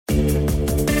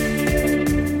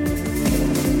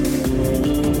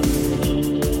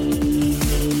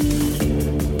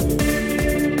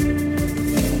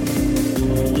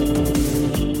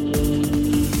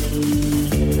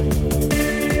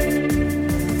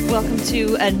Welcome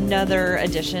to another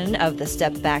edition of the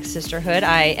Step Back Sisterhood.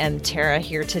 I am Tara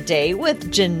here today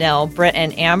with Janelle, Britt,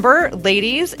 and Amber.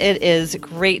 Ladies, it is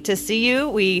great to see you.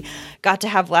 We got to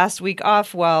have last week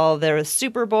off while the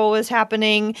Super Bowl was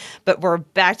happening, but we're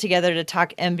back together to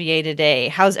talk NBA today.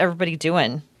 How's everybody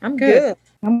doing? I'm good.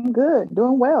 I'm good.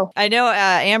 Doing well. I know,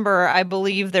 Amber, I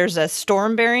believe there's a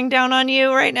storm bearing down on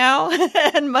you right now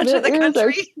in much of the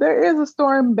country. There is a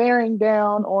storm bearing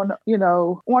down on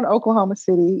Oklahoma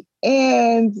City.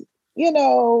 And,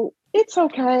 it's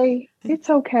okay. It's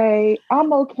okay.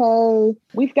 I'm okay.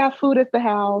 We've got food at the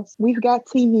house. We've got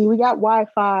TV. We got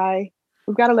Wi-Fi.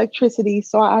 We've got electricity.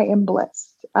 So I am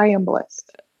blessed.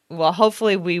 Well,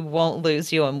 hopefully we won't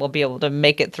lose you and we'll be able to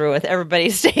make it through with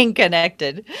everybody staying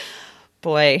connected.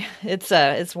 Boy,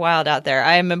 it's wild out there.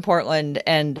 I am in Portland,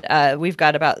 and we've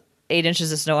got about 8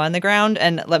 inches of snow on the ground.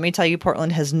 And let me tell you,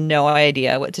 Portland has no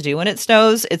idea what to do when it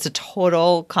snows. It's a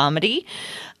total comedy.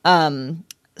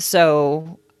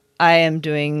 So I am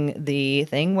doing the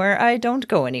thing where I don't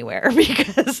go anywhere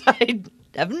because I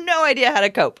have no idea how to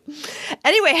cope.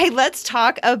 Anyway, hey, let's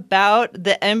talk about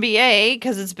the NBA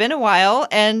because it's been a while,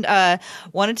 and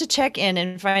wanted to check in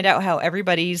and find out how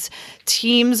everybody's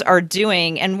teams are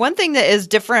doing. And one thing that is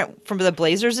different from the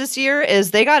Blazers this year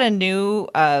is they got a new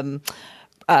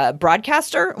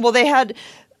broadcaster. Well,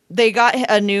 they got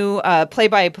a new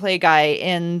play-by-play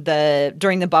guy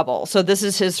during the bubble. So this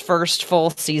is his first full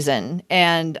season.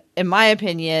 And in my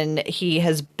opinion, he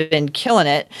has been killing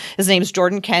it. His name's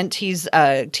Jordan Kent. He's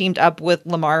teamed up with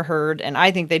Lamar Hurd, and I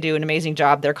think they do an amazing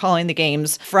job. They're calling the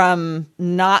games from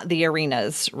not the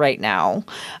arenas right now.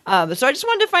 So I just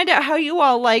wanted to find out how you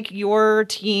all like your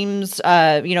teams,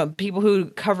 people who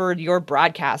covered your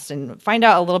broadcasts, and find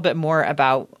out a little bit more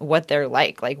about what they're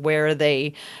like where are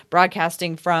they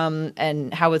broadcasting from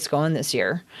and how it's going this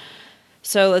year.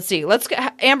 So let's see.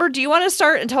 Amber, do you want to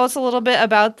start and tell us a little bit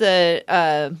about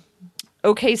the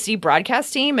OKC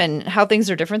broadcast team and how things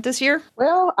are different this year?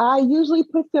 Well, I usually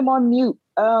put them on mute.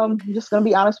 I'm just going to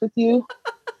be honest with you.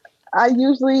 I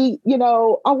usually,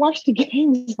 I watch the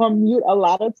games on mute a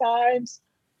lot of times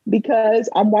because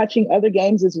I'm watching other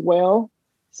games as well.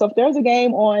 So if there's a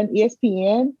game on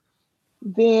ESPN,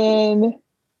 then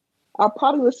I'll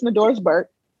probably listen to Doris Burke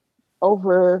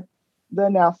over the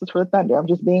announcers for the Thunder. I'm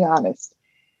just being honest.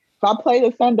 If I play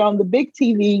the Thunder on the big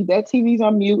TV, that TV's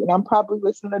on mute, and I'm probably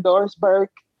listening to Doris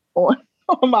Burke on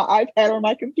my iPad or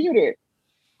my computer.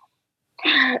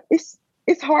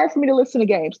 It's hard for me to listen to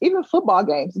games, even football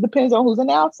games. It depends on who's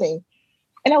announcing.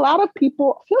 And a lot of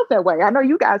people feel that way. I know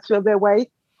you guys feel that way.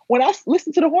 When I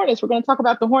listen to the Hornets, we're going to talk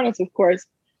about the Hornets, of course.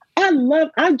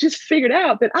 I just figured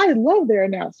out that I love their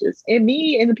announcers. And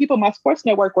me and the people on my sports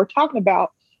network were talking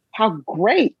about how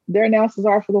great their announcers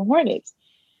are for the Hornets.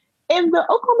 And the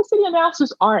Oklahoma City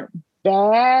announcers aren't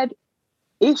bad.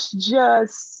 It's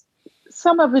just,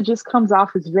 some of it just comes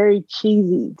off as very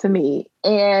cheesy to me.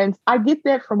 And I get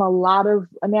that from a lot of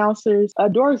announcers.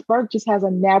 Doris Burke just has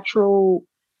a natural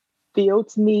feel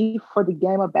to me for the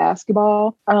game of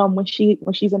basketball when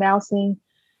she's announcing.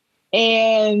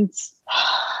 And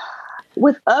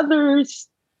with others,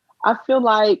 I feel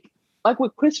like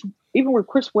with Chris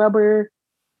Webber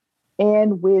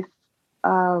and with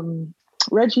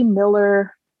Reggie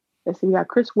Miller. Let's see, we got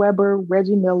Chris Webber,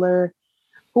 Reggie Miller.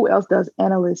 Who else does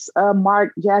analysts?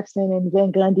 Mark Jackson and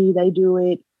Van Gundy, they do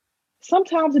it.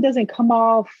 Sometimes it doesn't come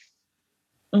off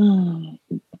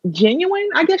genuine,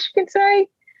 I guess you can say.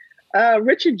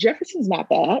 Richard Jefferson's not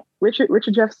bad. Richard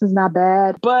Jefferson's not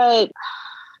bad, but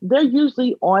they're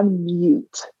usually on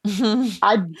mute.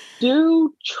 I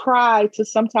do try to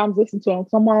sometimes listen to them.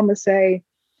 Someone will say,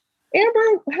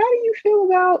 Amber, how do you feel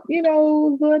about,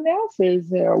 the announcers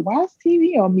there? Why is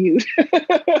TV on mute?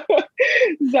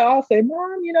 So I'll say,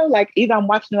 Mom, either I'm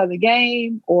watching another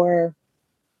game or...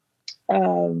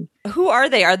 Who are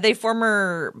they? Are they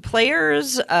former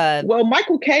players? Well,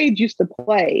 Michael Cage used to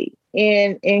play,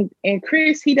 and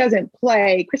Chris, he doesn't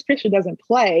play. Chris Fisher doesn't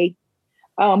play.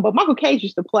 But Michael Cage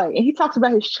used to play, and he talks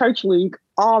about his church league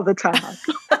all the time.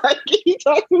 He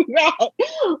talks about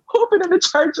hooping in the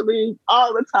church league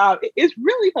all the time. It's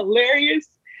really hilarious.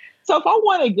 So if I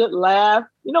want a good laugh,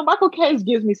 Michael Cage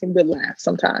gives me some good laughs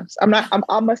sometimes.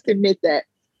 I must admit that.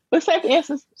 But say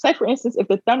for instance, if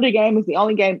the Thunder game is the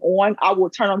only game on, I will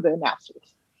turn on the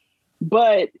announcers.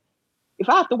 But if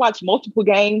I have to watch multiple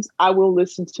games, I will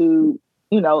listen to,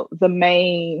 the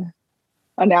main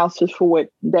announcers for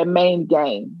that main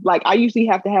game. I usually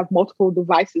have to have multiple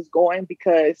devices going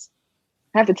because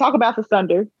I have to talk about the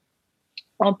Thunder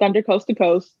on Thunder Coast to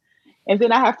Coast. And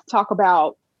then I have to talk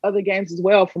about other games as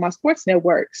well for my sports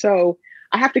network. So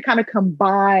I have to kind of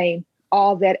combine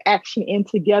all that action in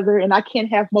together, and I can't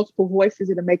have multiple voices.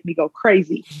 It'll make me go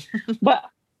crazy. But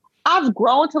I've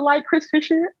grown to like Chris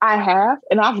Fisher. I have,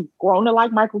 and I've grown to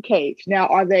like Michael Cage. Now,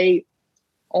 are they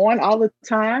on all the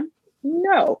time?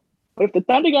 No. But if the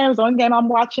Thunder game is on game I'm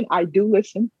watching, I do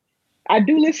listen. I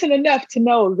do listen enough to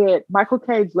know that Michael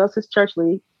Cage loves his church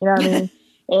league. You know what I mean?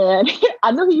 And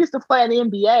I knew he used to play in the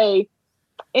NBA.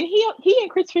 And he and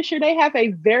Chris Fisher, they have a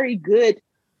very good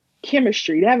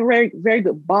chemistry. They have a very, very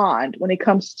good bond when it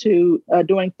comes to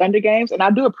doing Thunder games. And I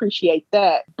do appreciate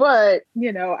that. But,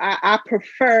 you know, I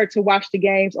prefer to watch the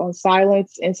games on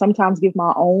silence and sometimes give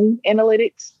my own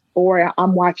analytics, or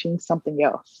I'm watching something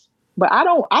else. But I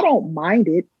don't mind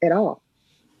it at all.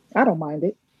 I don't mind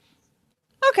it.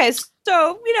 Okay,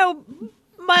 so, you know,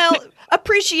 mild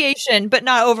appreciation, but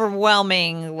not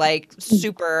overwhelming, like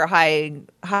super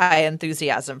high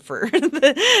enthusiasm for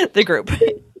the group.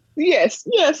 Yes,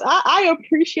 I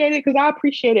appreciate it because I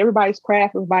appreciate everybody's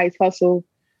craft, everybody's hustle.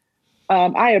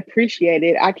 I appreciate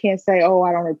it. I can't say, oh,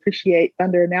 I don't appreciate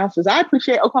Thunder announcers. I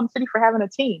appreciate Oklahoma City for having a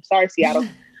team. Sorry, Seattle.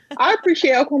 I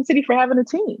appreciate Oklahoma City for having a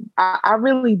team. I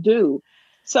really do.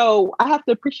 So I have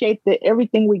to appreciate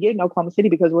everything we get in Oklahoma City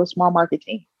because we're a small market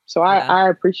team. So I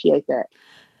appreciate that.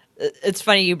 It's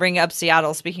funny you bring up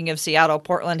Seattle. Speaking of Seattle,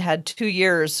 Portland had 2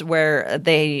 years where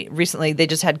they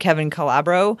just had Kevin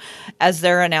Calabro as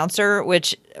their announcer,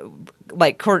 which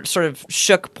like sort of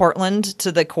shook Portland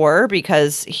to the core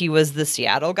because he was the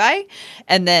Seattle guy.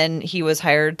 And then he was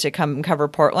hired to come cover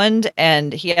Portland,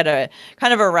 and he had a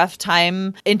kind of a rough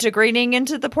time integrating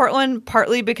into the Portland,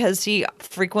 partly because he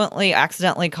frequently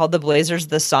accidentally called the Blazers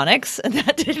the Sonics, and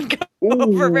that didn't go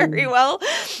over very well.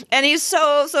 And he's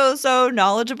so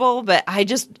knowledgeable, but I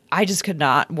just could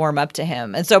not warm up to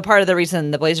him. And so part of the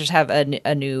reason the Blazers have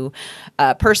a new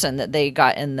person that they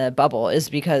got in the bubble is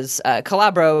because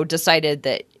Calabro decided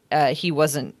that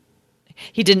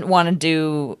he didn't want to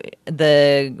do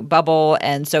the bubble,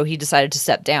 and so he decided to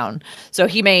step down. So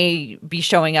he may be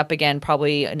showing up again,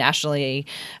 probably nationally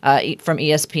from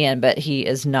ESPN, but he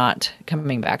is not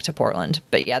coming back to Portland.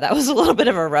 But yeah, that was a little bit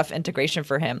of a rough integration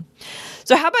for him.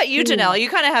 So how about you, Janelle? You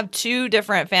kind of have two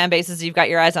different fan bases you've got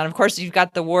your eyes on. Of course, you've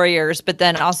got the Warriors, but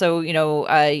then also, you know,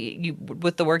 you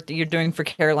with the work that you're doing for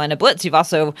Carolina Blitz, you've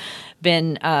also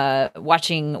been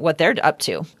watching what they're up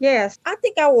to. Yes, I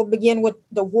think I will begin with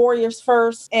the Warriors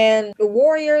first. And the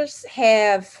Warriors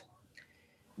have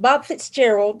Bob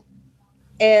Fitzgerald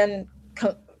and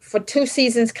for 2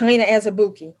 seasons, Kalina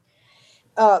Azubuike.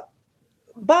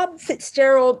 Bob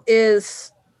Fitzgerald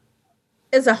is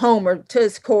a homer to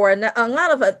his core. And a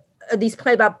lot of these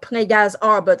play-by-play guys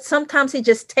are, but sometimes he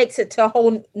just takes it to a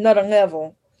whole nother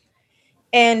level.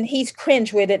 And he's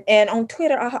cringe with it. And on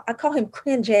Twitter, I call him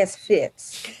cringe-ass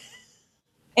Fitz.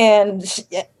 And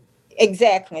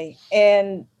exactly.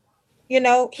 And, you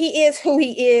know, he is who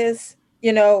he is.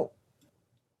 You know,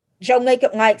 Joe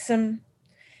Lacob likes him.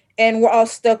 And we're all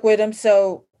stuck with him.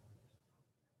 So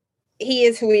he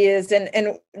is who he is.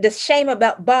 And the shame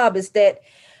about Bob is that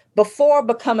before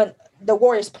becoming the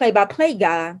Warriors play-by-play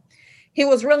guy, he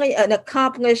was really an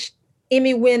accomplished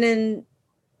Emmy-winning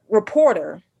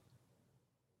reporter,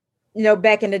 you know,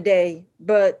 back in the day.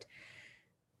 But,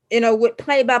 you know, with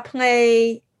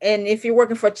play-by-play, and if you're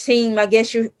working for a team, I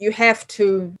guess you have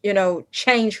to, you know,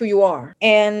 change who you are.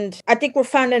 And I think we're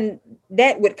finding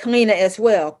that with Kalina as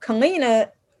well. Kalina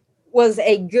was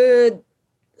a good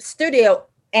studio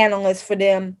analyst for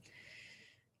them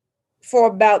for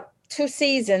about 2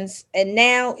 seasons, and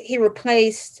now he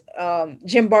replaced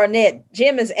Jim Barnett.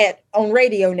 Jim is on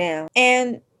radio now.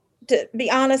 And to be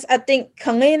honest, I think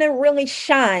Kalina really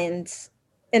shines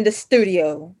in the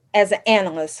studio as an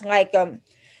analyst, like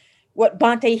what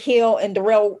Bonte Hill and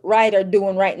Darrell Wright are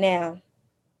doing right now.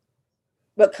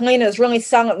 But Kalina is really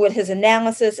solid with his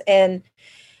analysis, and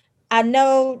I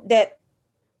know that,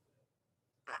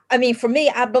 I mean, for me,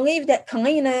 I believe that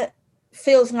Kalina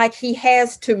feels like he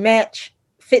has to match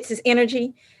Fitz's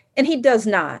energy, and he does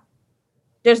not.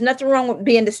 There's nothing wrong with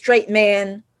being the straight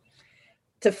man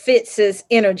to Fitz's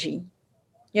energy,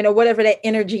 you know, whatever that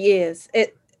energy is.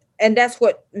 And that's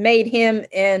what made him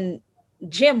and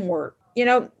Jim work, you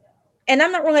know. And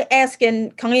I'm not really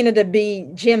asking Kalina to be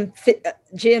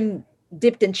Jim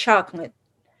dipped in chocolate,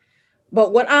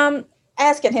 but what I'm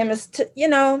asking him is to, you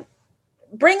know,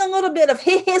 bring a little bit of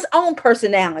his own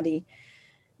personality,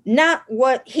 not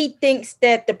what he thinks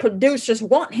that the producers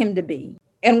want him to be.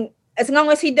 And as long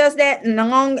as he does that, and as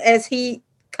long as he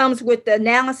comes with the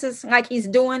analysis like he's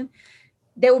doing,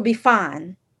 they will be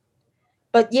fine.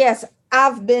 But yes,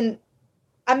 I'm in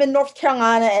North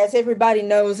Carolina, as everybody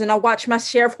knows, and I watch my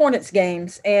share of Hornets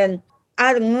games. And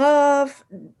I love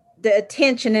the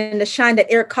attention and the shine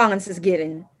that Eric Collins is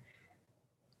getting.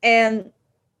 And,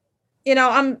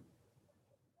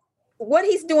 what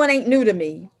he's doing ain't new to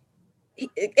me.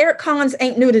 Eric Collins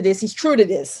ain't new to this. He's true to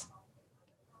this.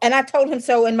 And I told him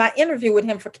so in my interview with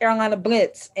him for Carolina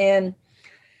Blitz. And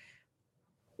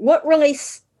what really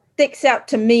sticks out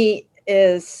to me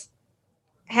is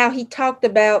how he talked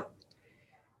about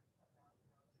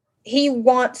he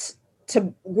wants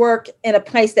to work in a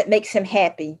place that makes him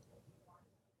happy.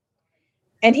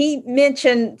 And he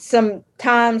mentioned some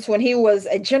times when he was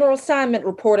a general assignment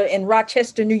reporter in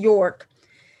Rochester, New York,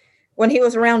 when he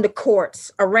was around the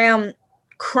courts, around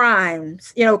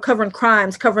crimes, covering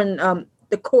crimes, covering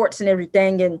the courts and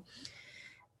everything. And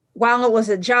while it was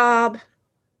a job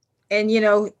and,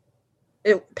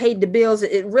 it paid the bills,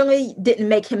 it really didn't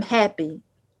make him happy.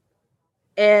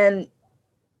 And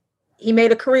he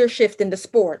made a career shift into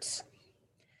sports.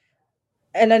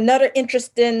 And another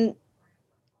interesting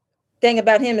thing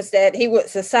about him is that he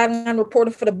was a sideline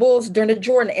reporter for the Bulls during the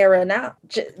Jordan era. Now,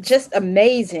 just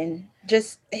amazing.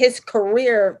 Just his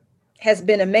career has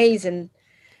been amazing.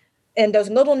 And those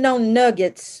little known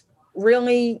nuggets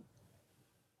really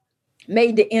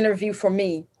made the interview for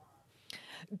me.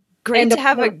 Great to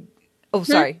have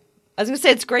sorry. I was going to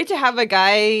say, it's great to have a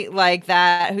guy like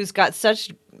that who's got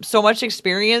so much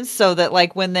experience, so that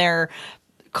like when they're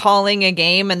calling a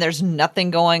game and there's nothing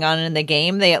going on in the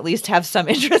game, they at least have some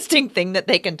interesting thing that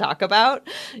they can talk about.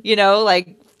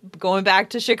 Like going back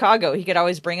to Chicago, he could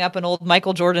always bring up an old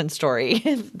Michael Jordan story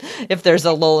if there's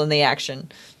a lull in the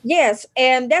action. Yes,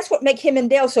 and that's what makes him and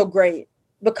Dale so great,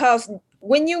 because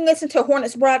when you listen to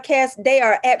Hornets broadcast, they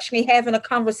are actually having a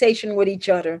conversation with each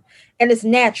other, and it's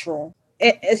natural.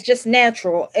 It's just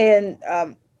natural. And,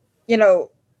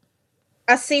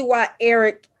 I see why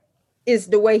Eric is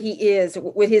the way he is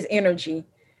with his energy.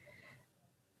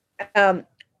 And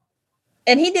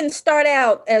he didn't start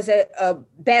out as a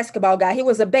basketball guy. He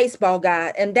was a baseball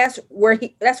guy, and that's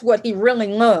what he really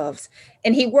loves.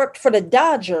 And he worked for the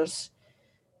Dodgers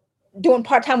doing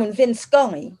part-time with Vin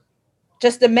Scully.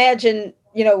 Just imagine,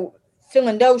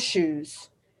 filling those shoes.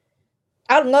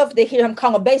 I'd love to hear him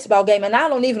call a baseball game, and I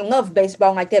don't even love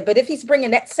baseball like that. But if he's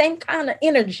bringing that same kind of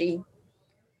energy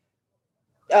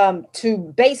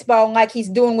to baseball like he's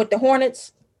doing with the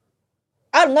Hornets,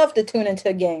 I'd love to tune into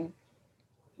a game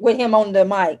with him on the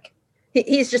mic.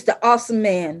 He's just an awesome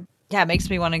man. Yeah, it makes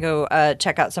me want to go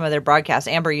check out some of their broadcasts.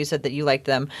 Amber, you said that you liked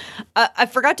them. I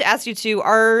forgot to ask you too,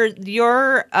 are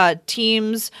your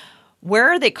teams, where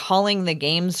are they calling the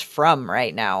games from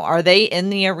right now? Are they in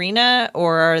the arena,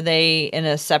 or are they in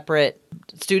a separate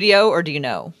studio, or do you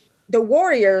know? The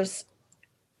Warriors,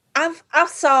 I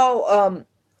saw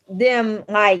them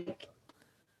like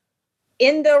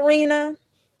in the arena,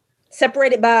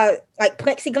 separated by like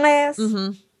plexiglass.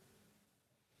 Mm-hmm.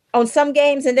 On some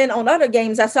games, and then on other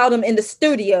games, I saw them in the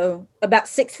studio about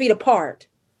 6 feet apart.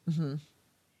 Mm-hmm.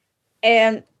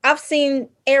 And I've seen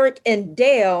Eric and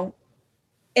Dale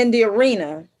in the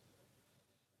arena.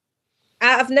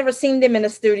 I've never seen them in the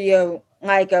studio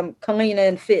like Kalina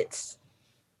and Fitz.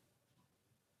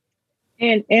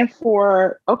 And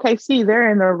for OKC, they're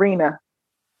in the arena.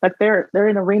 Like they're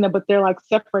in the arena, but they're like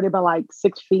separated by like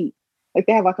 6 feet. Like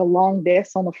they have like a long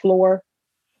desk on the floor,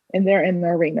 and they're in the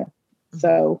arena.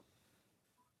 So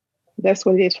that's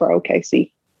what it is for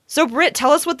OKC. So Britt,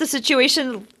 tell us what the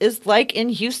situation is like in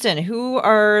Houston. Who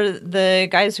are the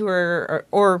guys who are,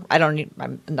 or I don't need,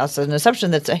 that's an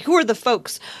assumption, who are the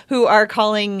folks who are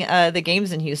calling the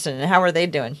games in Houston, and how are they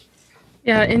doing?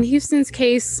 Yeah, in Houston's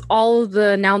case, all of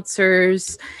the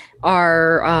announcers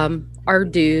are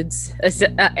dudes,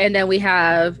 and then we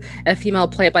have a female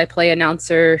play-by-play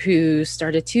announcer who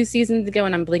started 2 seasons ago,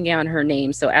 and I'm blinking on her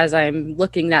name. So as I'm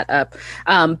looking that up,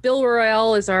 Bill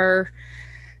Royale is our,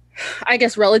 I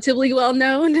guess, relatively well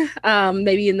known,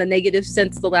 maybe in the negative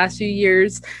sense the last few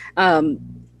years.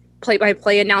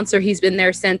 Play-by-play announcer. He's been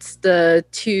there since the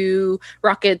 2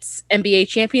 Rockets NBA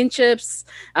championships,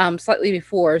 slightly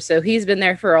before. So he's been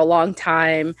there for a long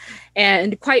time,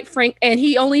 and quite frank. And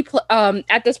he only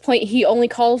at this point he only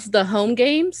calls the home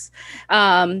games.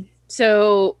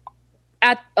 So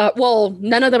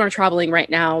none of them are traveling right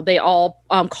now. They all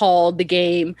call the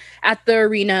game at the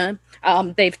arena.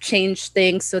 They've changed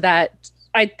things so that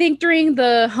I think during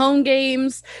the home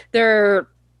games they're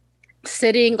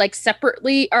sitting like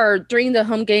separately, or during the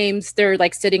home games they're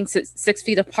like sitting 6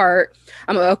 feet apart.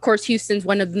 Of course, Houston's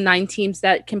one of the 9 teams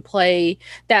that can play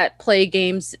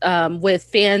games with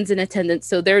fans in attendance,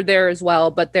 so they're there as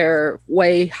well, but they're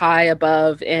way high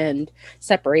above and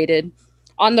separated.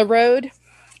 On the road,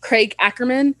 Craig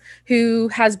Ackerman, who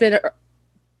has been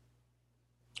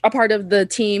a part of the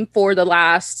team for the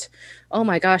last, oh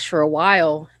my gosh, for a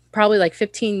while, probably like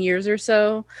 15 years or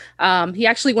so. He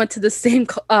actually went to the same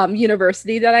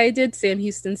university that I did, Sam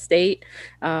Houston State.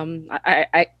 I'm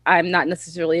not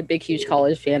necessarily a big, huge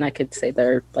college fan. I could say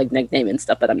their like nickname and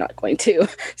stuff, but I'm not going to.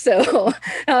 So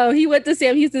he went to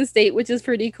Sam Houston State, which is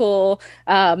pretty cool.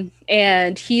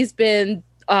 And he's been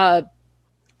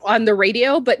on the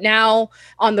radio, but now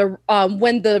on the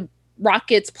when the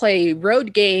Rockets play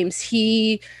road games,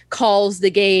 he calls the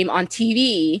game on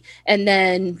TV. And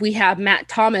then we have Matt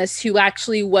Thomas, who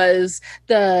actually was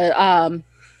the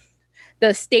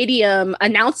stadium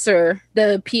announcer,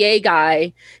 the PA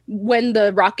guy, when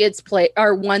the Rockets play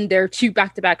or won their 2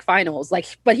 back-to-back finals.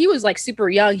 Like, but he was like super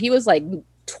young. He was like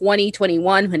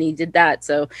 21 when he did that.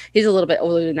 So he's a little bit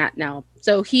older than that now.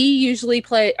 So he usually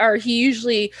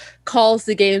calls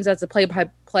the games as a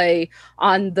play-by-play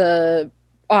on the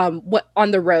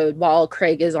on the road while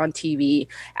Craig is on TV.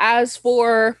 As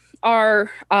for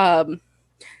our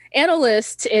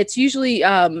analyst, it's usually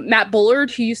Matt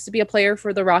Bullard, who used to be a player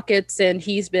for the Rockets, and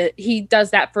he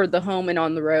does that for the home and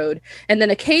on the road. And then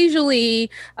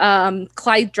occasionally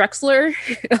Clyde Drexler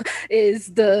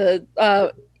is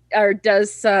or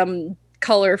does some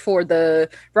color for the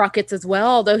Rockets as well,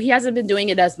 although he hasn't been doing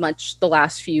it as much the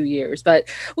last few years. But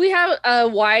we have a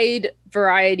wide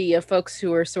variety of folks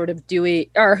who are sort of doing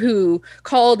or who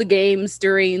call the games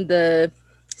during the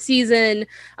season.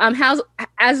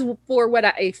 As for what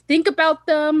I think about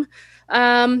them,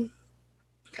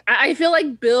 I feel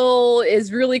like Bill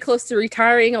is really close to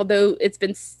retiring, although it's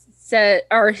been said,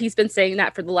 or he's been saying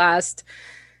that for the last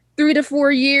 3 to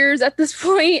 4 years at this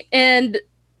point. And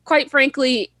quite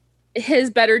frankly, his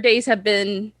better days have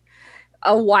been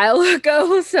a while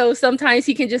ago. So sometimes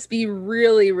he can just be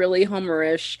really, really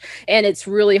homerish, and it's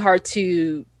really hard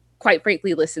to, quite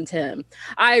frankly, listen to him.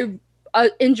 I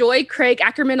enjoy Craig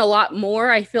Ackerman a lot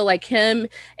more. I feel like him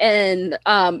and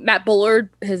Matt Bullard,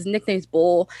 his nickname's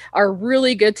Bull, are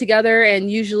really good together. And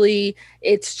usually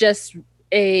it's just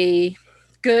a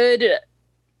good,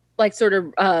 like, sort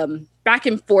of back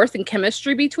and forth and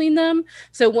chemistry between them.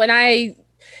 So when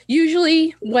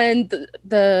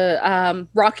the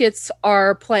Rockets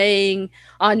are playing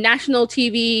on national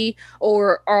TV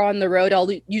or are on the road,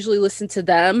 I'll usually listen to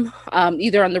them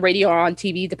either on the radio or on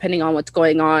TV, depending on what's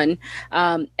going on.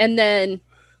 And then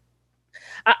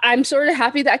I'm sort of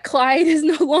happy that Clyde is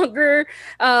no longer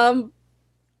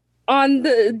on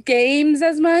the games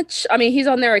as much. I mean, he's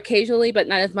on there occasionally, but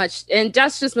not as much. And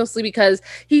that's just mostly because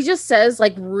he just says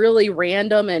like really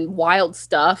random and wild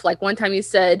stuff. Like one time he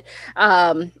said,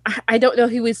 I don't know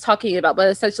who he was talking about, but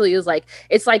essentially it was like,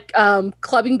 it's like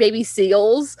clubbing baby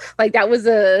seals. Like that was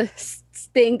a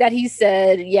thing that he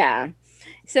said. Yeah.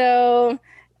 So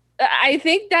I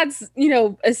think that's,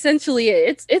 essentially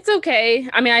it. It's okay.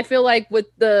 I mean, I feel like with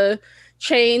the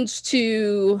change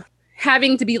to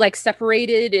having to be like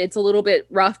separated, it's a little bit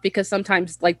rough because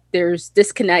sometimes like there's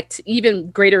disconnect, even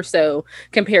greater so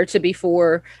compared to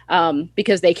before,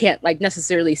 because they can't like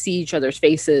necessarily see each other's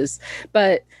faces.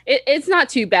 But it's not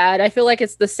too bad. I feel like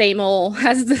it's the same old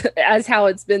as how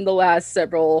it's been the last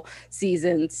several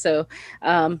seasons. So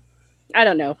I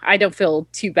don't know. I don't feel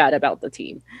too bad about the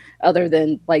team other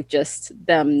than like just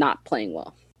them not playing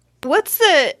well. What's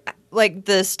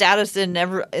the status in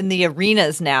the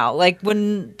arenas now? Like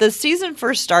when the season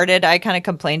first started, I kind of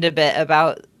complained a bit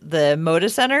about the Moda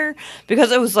Center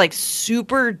because it was like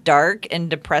super dark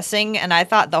and depressing, and I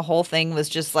thought the whole thing was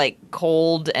just like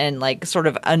cold and like sort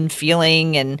of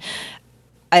unfeeling, and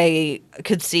I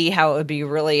could see how it would be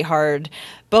really hard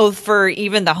both for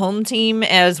even the home team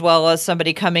as well as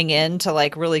somebody coming in to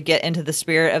like really get into the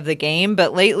spirit of the game.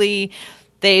 But lately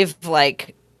they've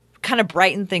like kind of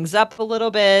brightened things up a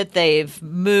little bit. They've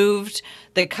moved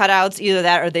the cutouts, either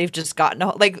that or they've just gotten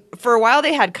like for a while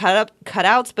they had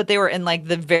cutouts, but they were in like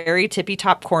the very tippy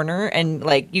top corner, and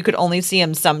like you could only see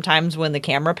them sometimes when the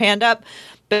camera panned up.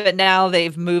 But now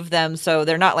they've moved them so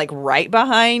they're not like right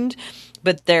behind,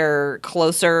 but they're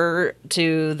closer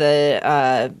to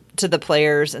the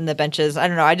players and the benches. I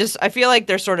don't know. I feel like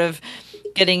they're sort of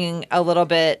getting a little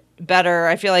bit better.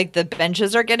 I feel like the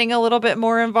benches are getting a little bit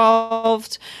more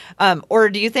involved. Or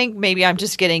do you think maybe I'm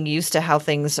just getting used to how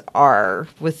things are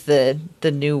with the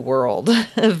new world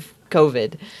of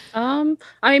COVID? I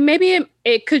mean, maybe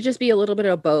it could just be a little bit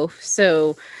of both.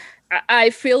 So I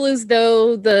feel as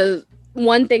though the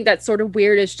one thing that's sort of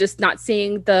weird is just not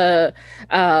seeing the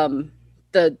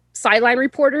sideline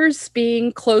reporters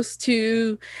being close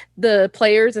to the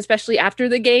players, especially after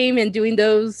the game, and doing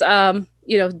those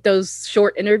those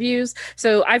short interviews.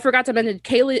 So I forgot to mention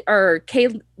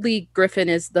Kaylee Griffin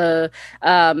is the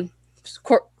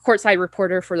courtside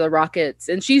reporter for the Rockets,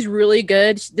 and she's really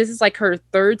good. This is like her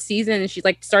third season, and she's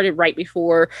like started right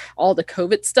before all the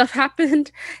COVID stuff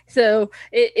happened. So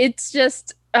it's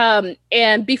just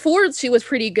and before she was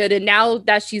pretty good, and now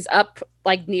that she's up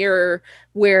like near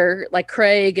where like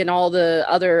Craig and all the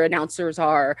other announcers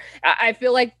are, I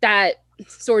feel like that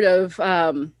sort of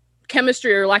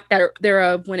chemistry or lack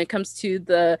thereof when it comes to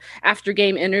the after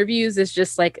game interviews is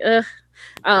just like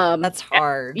that's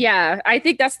hard. Yeah, I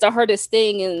think that's the hardest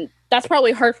thing, and that's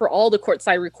probably hard for all the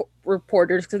courtside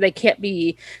reporters because they can't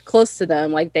be close to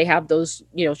them. Like they have those,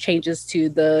 changes to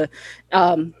the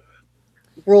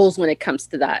rules when it comes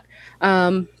to that.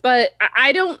 But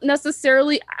I don't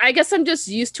necessarily, I guess I'm just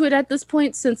used to it at this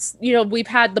point since, we've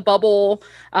had the bubble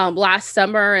last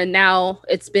summer, and now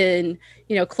it's been,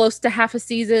 close to half a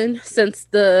season since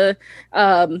the,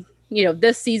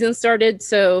 this season started.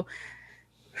 So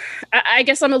I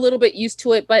guess I'm a little bit used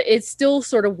to it, but it's still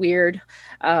sort of weird.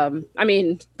 I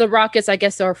mean, the Rockets, I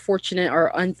guess, are fortunate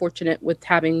or unfortunate with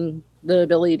having the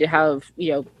ability to have,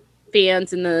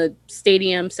 fans in the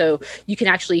stadium, so you can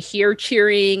actually hear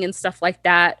cheering and stuff like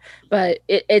that. But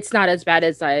it's not as bad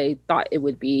as I thought it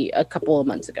would be a couple of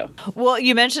months ago. Well,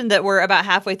 you mentioned that we're about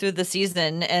halfway through the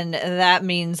season, and that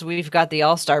means we've got the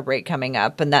All-Star break coming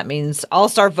up, and that means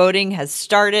All-Star voting has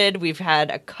started. We've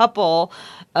had a couple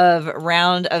of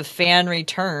round of fan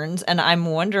returns, and I'm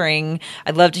wondering,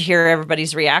 I'd love to hear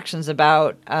everybody's reactions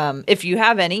about, if you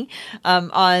have any,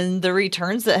 on the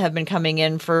returns that have been coming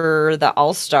in for the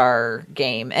All-Star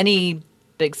game. Any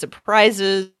big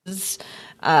surprises?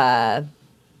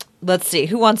 Let's see,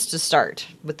 who wants to start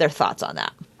with their thoughts on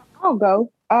that? I'll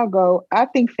go. I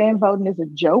think fan voting is a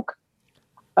joke.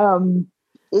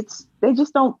 They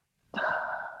just don't.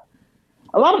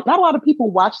 Not a lot of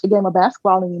people watch the game of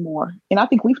basketball anymore, and I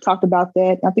think we've talked about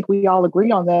that. I think we all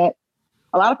agree on that.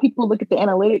 A lot of people look at the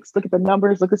analytics, look at the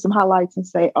numbers, look at some highlights, and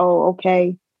say, "Oh,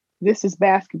 okay, this is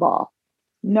basketball."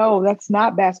 No, that's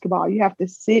not basketball. You have to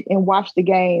sit and watch the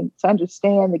game to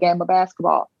understand the game of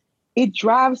basketball. It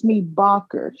drives me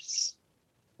bonkers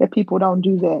that people don't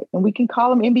do that. And we can call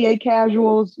them NBA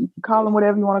casuals. You can call them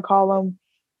whatever you want to call them.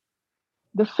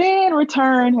 The fan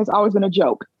return has always been a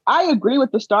joke. I agree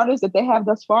with the starters that they have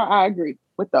thus far. I agree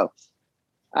with those.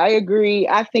 I agree.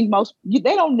 I think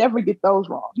they don't never get those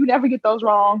wrong. You never get those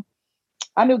wrong.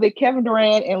 I knew that Kevin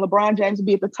Durant and LeBron James would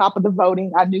be at the top of the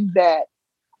voting. I knew that.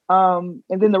 And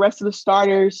then the rest of the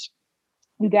starters,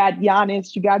 you got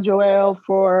Giannis, you got Joel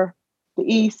for the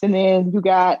East, and then you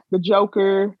got the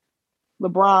Joker,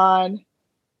 LeBron.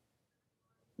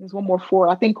 There's one more forward.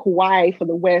 I think Kawhi for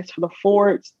the West for the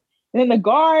forwards. And then the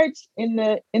guards in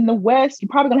the West, you're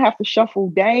probably gonna have to shuffle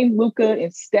Dame, Luka,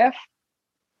 and Steph.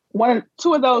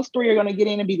 Two of those three are gonna get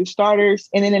in and be the starters.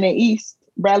 And then in the East,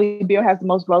 Bradley Beal has the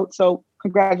most votes. So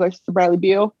congratulations to Bradley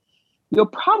Beal. You'll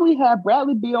probably have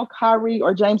Bradley Beal, Kyrie,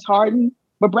 or James Harden,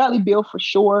 but Bradley Beal for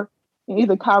sure, and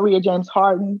either Kyrie or James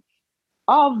Harden.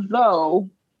 Although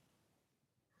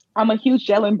I'm a huge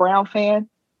Jaylen Brown fan.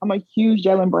 I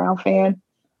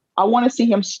want to see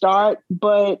him start,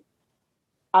 but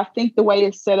I think the way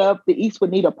it's set up, the East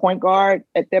would need a point guard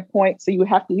at that point. So you would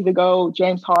have to either go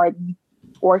James Harden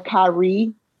or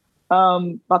Kyrie.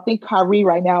 I think Kyrie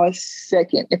right now is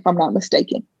second, if I'm not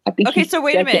mistaken. I think. Okay, so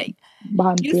wait a minute.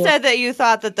 You said that you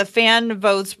thought that the fan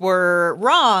votes were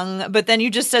wrong, but then you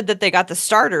just said that they got the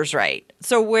starters right.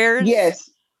 So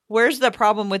where's the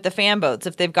problem with the fan votes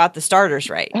if they've got the starters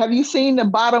right? Have you seen the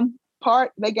bottom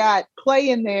part? They got Clay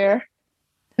in there.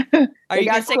 Are you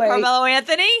going to say Carmelo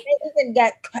Anthony? They even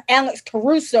got Alex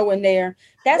Caruso in there.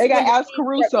 They got Alex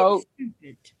Caruso.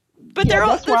 But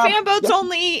the fan vote's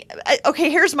only... Okay,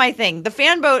 here's my thing. The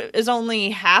fan vote is only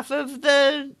half of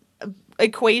the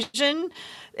equation.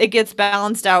 It gets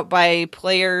balanced out by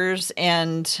players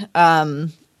and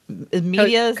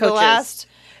media is the last.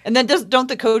 And then don't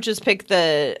the coaches pick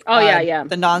the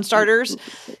the non-starters?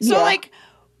 So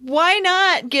why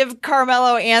not give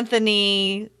Carmelo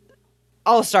Anthony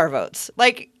all-star votes?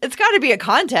 It's got to be a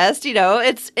contest,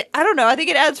 I don't know. I think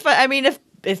it adds fun. I mean,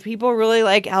 if people really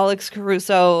like Alex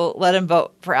Caruso, let them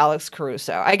vote for Alex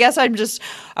Caruso. I guess I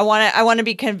want to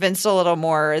be convinced a little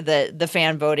more that the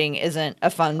fan voting isn't a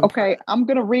fun. Okay, I'm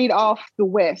going to read off the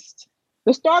West.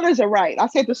 The starters are right. I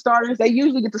said the starters, they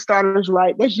usually get the starters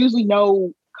right. There's usually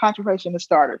no controversy in the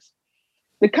starters.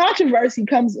 The controversy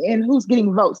comes in who's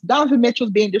getting votes. Donovan Mitchell's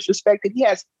being disrespected. He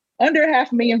has under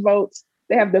 500,000 votes.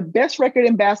 They have the best record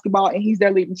in basketball, and he's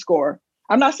their leading scorer.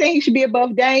 I'm not saying he should be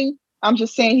above Dame. I'm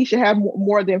just saying he should have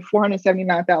more than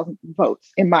 479,000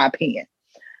 votes, in my opinion.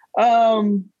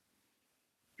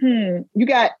 You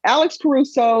got Alex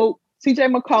Caruso,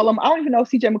 CJ McCollum, I don't even know if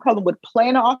CJ McCollum would play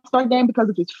in an All-Star game because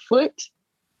of his foot.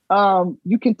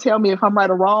 You can tell me if I'm right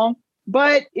or wrong.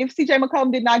 But if CJ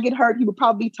McCollum did not get hurt, he would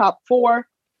probably be top 4.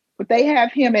 But they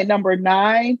have him at number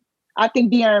 9. I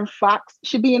think De'Aaron Fox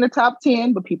should be in the top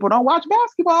 10, but people don't watch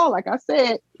basketball. Like I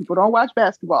said, people don't watch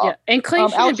basketball. Yeah, and Clay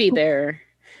shouldn't be there.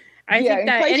 I think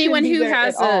that anyone who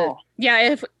has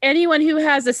if anyone who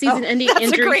has a season-ending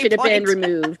injury should have been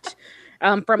removed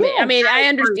from it. I mean, I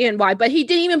understand why, but he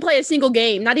didn't even play a single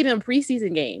game, not even a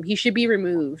preseason game. He should be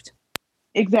removed.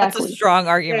 Exactly. That's a strong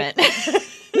argument.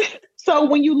 So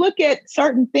when you look at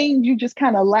certain things, you just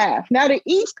kind of laugh. Now, the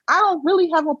East, I don't really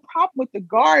have a problem with the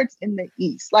guards in the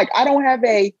East. Like, I don't have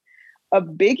a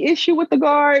big issue with the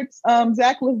guards.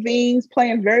 Zach LaVine's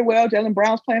playing very well. Jaylen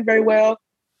Brown's playing very well.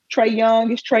 Trae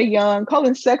Young is Trae Young.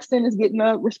 Colin Sexton is getting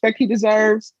the respect he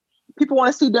deserves. People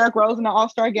want to see Derrick Rose in the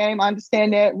All-Star game. I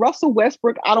understand that. Russell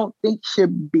Westbrook, I don't think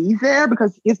should be there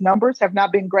because his numbers have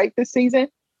not been great this season.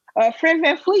 Fred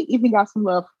VanVleet even got some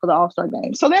love for the All-Star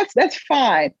game. So that's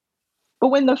fine. But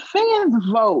when the fans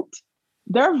vote,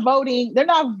 they're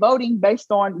not voting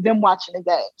based on them watching the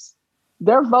games.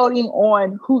 They're voting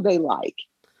on who they like.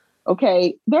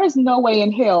 Okay. There's no way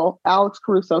in hell Alex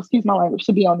Caruso, excuse my language,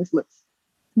 should be on this list.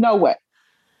 No way.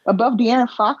 Above De'Aaron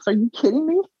Fox, are you kidding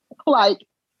me?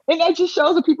 And that just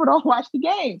shows that people don't watch the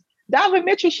games. Donovan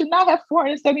Mitchell should not have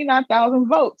 479,000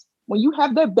 votes when you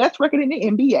have the best record in the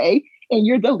NBA and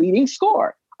you're the leading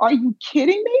scorer. Are you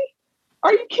kidding me?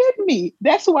 Are you kidding me?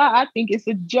 That's why I think it's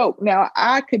a joke. Now,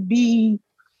 I could be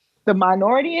the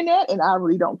minority in that, and I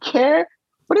really don't care,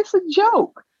 but it's a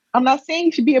joke. I'm not saying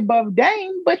he should be above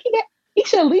Dame, but he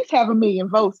should at least have 1 million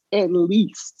votes,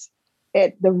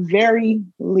 at the very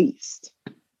least.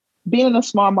 Being in a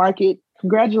small market,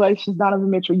 congratulations,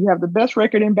 Donovan Mitchell. You have the best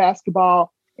record in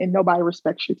basketball, and nobody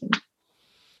respects your team.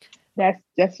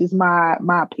 That's just my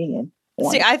opinion.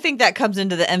 See, I think that comes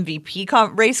into the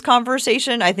MVP race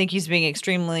conversation. I think he's being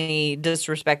extremely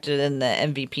disrespected in the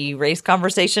MVP race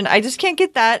conversation. I just can't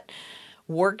get that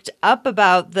worked up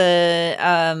about the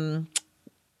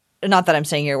not that I'm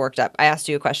saying you're worked up. I asked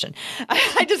you a question.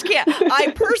 I just can't.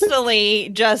 I personally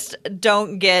just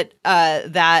don't get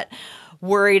that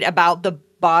worried about the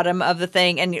bottom of the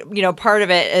thing. And, you know, part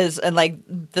of it is, and like,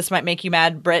 this might make you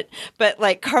mad, Britt, but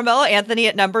like Carmelo Anthony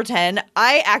at number 10,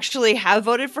 I actually have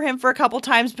voted for him for a couple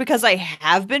times because I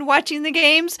have been watching the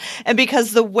games and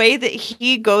because the way that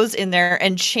he goes in there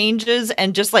and changes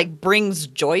and just like brings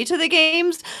joy to the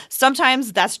games,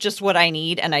 sometimes that's just what I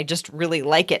need. And I just really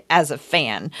like it as a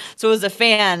fan. So as a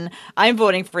fan, I'm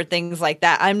voting for things like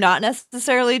that. I'm not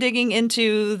necessarily digging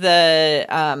into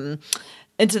the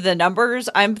numbers.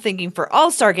 I'm thinking for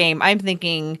All-Star game, I'm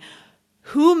thinking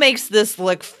who makes this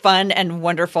look fun and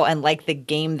wonderful and like the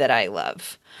game that I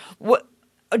love. What,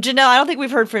 Janelle, I don't think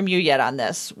we've heard from you yet on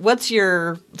this. What's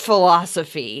your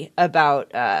philosophy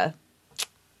about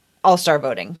All-Star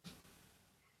voting?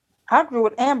 I agree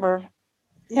with Amber.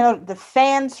 You know, the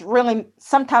fans really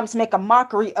sometimes make a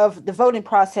mockery of the voting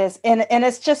process. And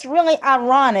it's just really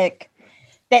ironic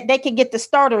that they can get the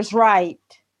starters right,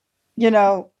 you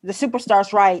know, the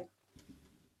superstars right,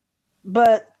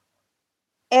 but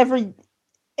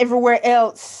everywhere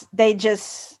else they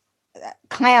just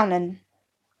clowning.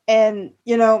 And,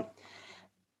 you know,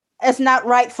 it's not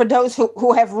right for those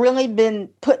who have really been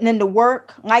putting in the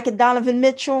work, like a Donovan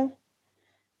Mitchell,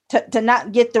 to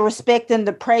not get the respect and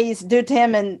the praise due to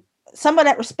him. And some of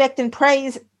that respect and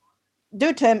praise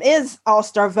due to him is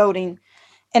all-star voting.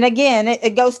 And again,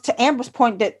 it goes to Amber's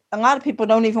point that a lot of people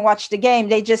don't even watch the game.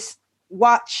 They just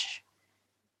watch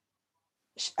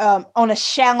on a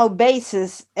shallow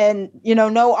basis and, you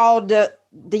know all the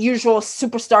usual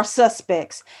superstar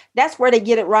suspects. That's where they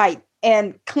get it right.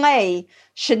 And Clay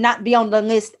should not be on the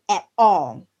list at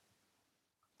all.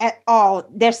 At all.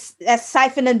 That's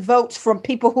siphoning votes from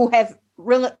people who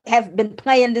have been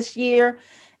playing this year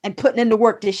and putting in the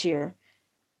work this year.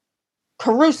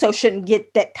 Caruso shouldn't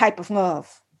get that type of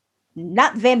love.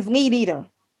 Not VanVleet either.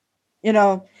 You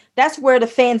know, that's where the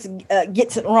fans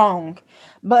gets it wrong.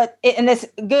 But it's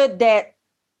good that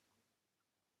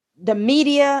the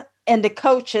media and the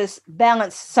coaches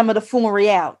balance some of the foolery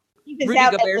out. Rudy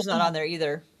Gobert's not on there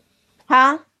either.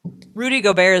 Huh? Rudy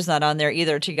Gobert is not on there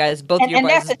either, to you guys. Both your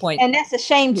guys' point. And that's a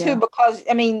shame too, because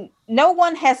I mean, no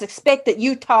one has expected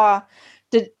Utah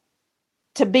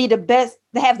to be the best,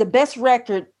 to have the best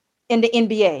record in the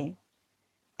NBA.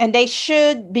 And they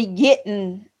should be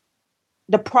getting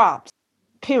the props,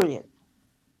 period.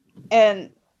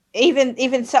 And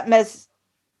even something as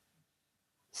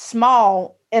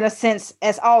small in a sense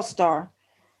as All-Star,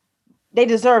 they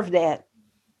deserve that.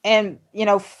 And, you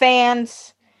know,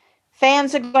 fans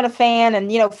fans are going to fan,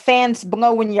 and fans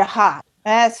blow when you're hot.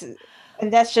 That's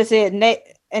just it.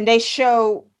 And they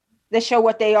show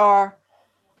what they are.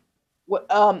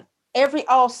 Every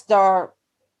All-Star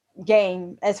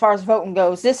game, as far as voting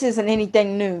goes, this isn't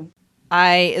anything new.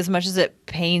 As much as it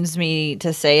pains me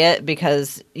to say it,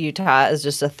 because Utah is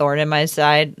just a thorn in my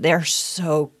side, they're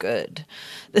so good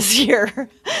this year.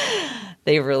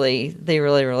 They really,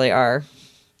 really are.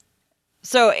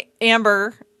 So,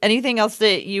 Amber, anything else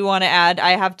that you want to add?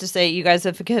 I have to say, you guys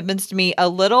have convinced me a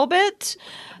little bit.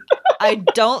 I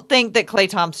don't think that Klay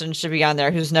Thompson should be on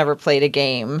there, who's never played a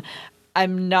game.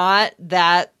 I'm not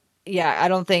that. Yeah, I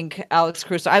don't think Alex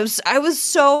Caruso. I was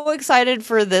so excited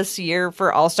for this year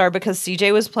for All-Star because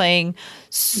CJ was playing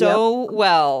so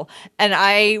well. And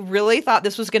I really thought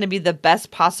this was going to be the best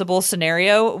possible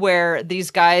scenario where these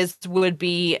guys would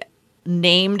be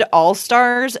named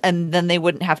All-Stars and then they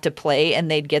wouldn't have to play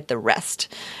and they'd get the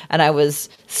rest. And I was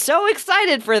so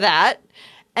excited for that.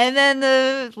 And then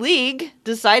the league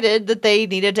decided that they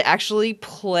needed to actually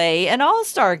play an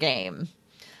All-Star game.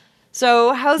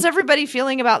 So how's everybody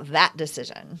feeling about that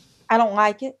decision? I don't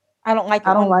like it. I don't like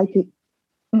it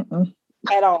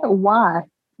at all. Why?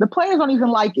 The players don't even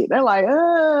like it. They're like,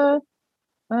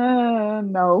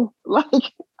 no.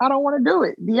 Like, I don't want to do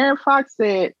it. De'Aaron Fox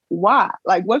said, why?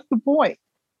 Like, what's the point?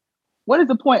 What is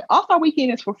the point? All-Star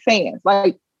Weekend is for fans.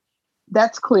 Like,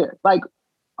 that's clear. Like,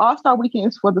 All-Star Weekend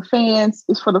is for the fans.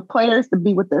 It's for the players to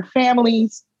be with their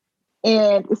families.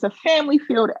 And it's a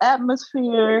family-filled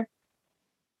atmosphere.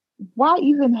 Why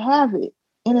even have it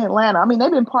in Atlanta? I mean, they've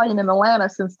been partying in Atlanta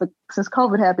since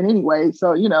COVID happened anyway.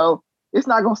 So, it's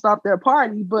not going to stop their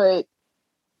party, but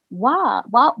why?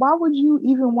 Why would you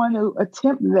even want to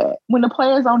attempt that when the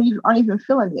players aren't even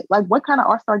feeling it? Like, what kind of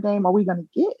All-Star game are we going to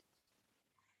get?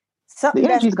 Something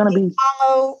the energy is going to be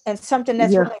hollow and something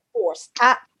that's really forced.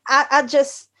 I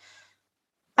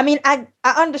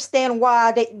understand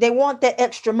why they want that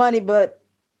extra money, but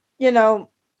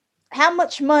how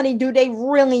much money do they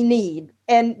really need?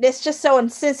 And it's just so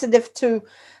insensitive to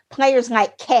players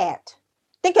like Cat.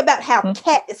 Think about how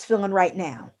Cat is feeling right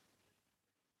now.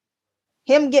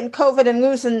 Him getting COVID and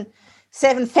losing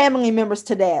 7 family members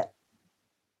to that.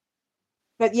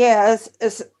 But yeah,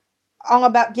 it's all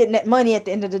about getting that money at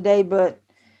the end of the day. But,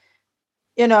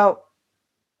 it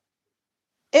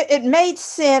made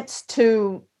sense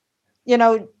to,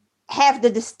 have the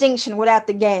distinction without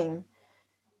the game.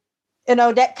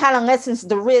 That kind of lessens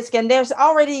the risk. And there's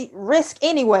already risk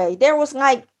anyway. There was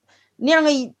like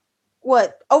nearly,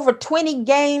 over 20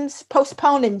 games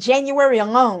postponed in January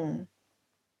alone.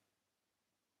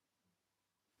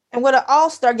 And with an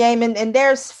All-Star game, and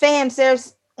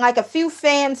there's like a few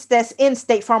fans that's in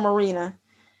State Farm Arena.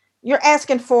 You're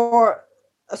asking for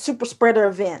a super spreader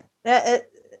event.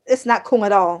 It's not cool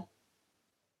at all.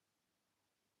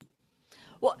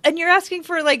 Well, and you're asking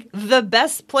for like the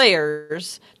best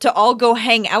players to all go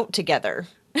hang out together.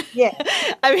 Yeah.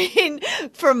 I mean,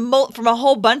 from a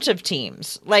whole bunch of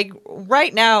teams. Like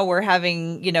right now we're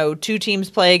having, 2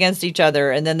 teams play against each other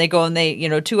and then they go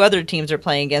and 2 other teams are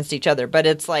playing against each other. But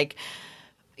it's like,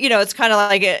 it's kind of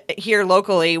like here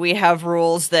locally, we have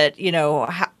rules that,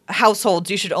 households,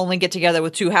 you should only get together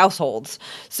with 2 households.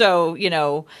 So,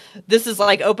 this is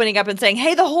like opening up and saying,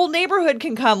 hey, the whole neighborhood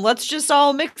can come. Let's just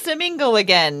all mix and mingle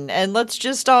again. And let's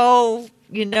just all,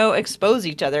 expose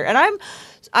each other. And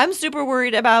I'm super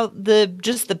worried about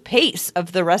the pace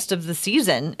of the rest of the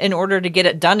season in order to get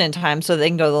it done in time so they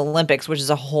can go to the Olympics, which is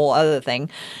a whole other thing.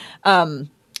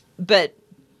 But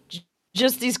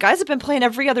just these guys have been playing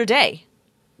every other day.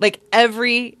 Like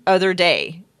every other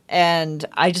day. And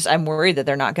I'm worried that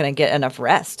they're not going to get enough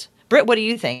rest. Britt, what do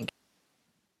you think?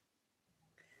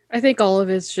 I think all of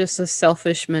it's just a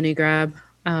selfish money grab.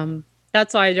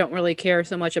 That's why I don't really care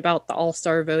so much about the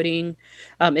All-Star voting.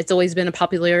 It's always been a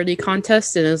popularity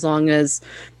contest. And as long as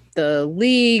the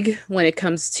league, when it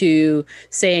comes to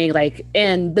saying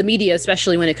and the media,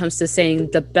 especially when it comes to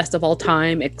saying the best of all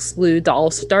time, exclude the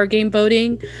All-Star game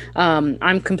voting,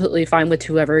 I'm completely fine with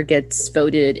whoever gets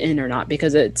voted in or not,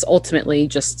 because it's ultimately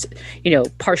just,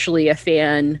 partially a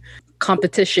fan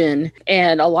competition.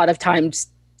 And a lot of times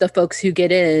the folks who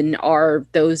get in are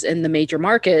those in the major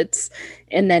markets.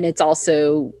 And then it's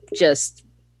also just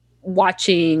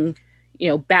watching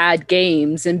bad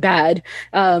games and bad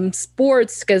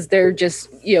sports because they're just,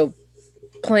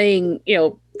 playing,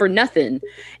 for nothing.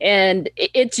 And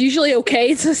it's usually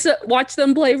okay to watch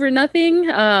them play for nothing.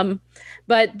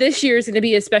 But this year is going to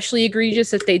be especially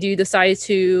egregious if they do decide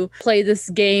to play this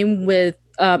game with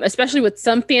especially with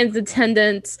some fans'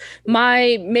 attendance.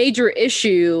 My major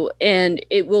issue, and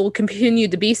it will continue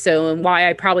to be so, and why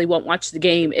I probably won't watch the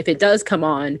game if it does come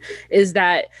on, is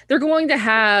that they're going to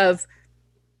have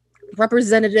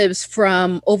representatives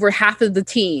from over half of the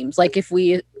teams. Like if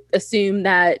we assume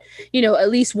that, at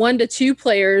least 1 to 2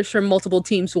 players from multiple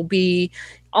teams will be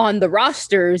on the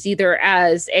rosters, either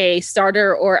as a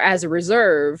starter or as a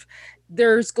reserve,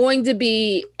 there's going to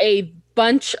be a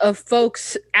bunch of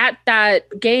folks at that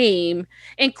game,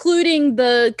 including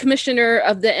the commissioner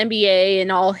of the NBA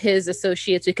and all his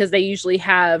associates, because they usually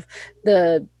have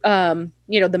the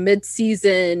the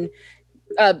mid-season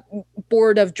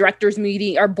board of directors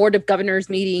meeting or board of governors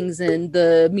meetings and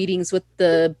the meetings with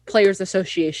the Players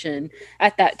Association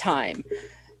at that time.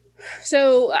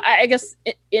 So I guess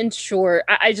in short,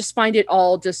 I just find it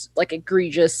all just like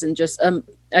egregious and just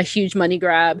a huge money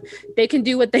grab. They can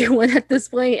do what they want at this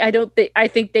point. I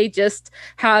think they just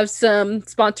have some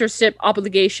sponsorship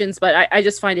obligations, but I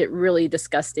just find it really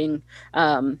disgusting.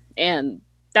 And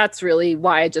that's really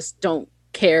why I just don't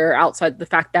care, outside the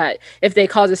fact that if they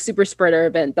cause a super spreader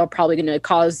event, they're probably going to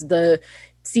cause the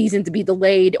season to be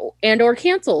delayed and or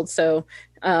canceled. So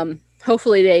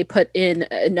hopefully they put in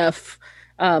enough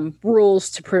rules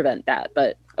to prevent that.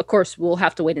 But of course, we'll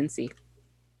have to wait and see.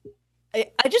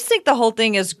 I just think the whole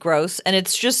thing is gross, and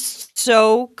it's just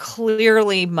so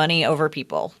clearly money over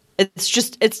people.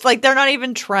 It's like they're not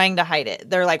even trying to hide it.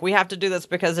 They're like, we have to do this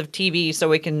because of TV so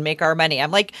we can make our money.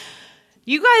 I'm like,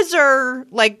 you guys are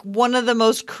like one of the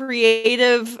most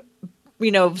creative,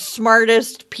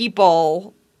 smartest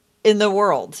people in the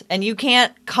world, and you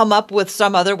can't come up with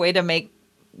some other way to make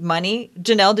money.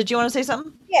 Janelle, did you want to say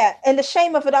something? Yeah, and the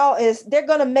shame of it all is they're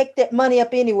going to make that money up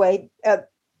anyway.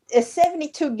 It's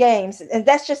 72 games, and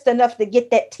that's just enough to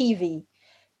get that TV.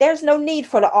 There's no need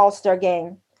for the All-Star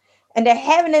game. And they're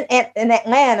having it in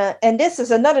Atlanta, and this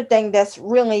is another thing that's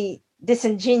really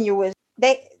disingenuous.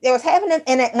 They was having it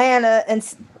in Atlanta and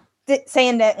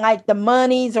saying that like the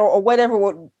monies or whatever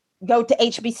would go to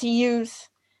HBCUs.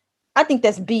 I think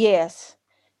that's BS.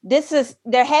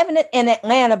 They're having it in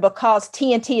Atlanta because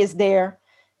TNT is there,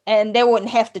 and they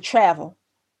wouldn't have to travel.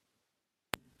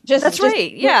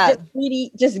 Right. Yeah.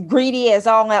 Just greedy as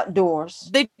all outdoors.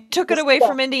 They took it away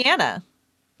from Indiana.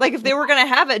 Like if they were going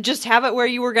to have it, just have it where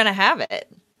you were going to have it.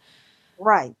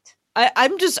 Right.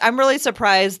 I'm really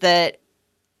surprised that,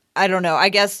 I don't know, I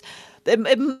guess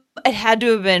it had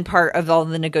to have been part of all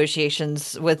the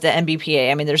negotiations with the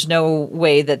NBPA. I mean, there's no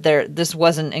way that this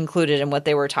wasn't included in what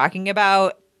they were talking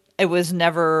about. It was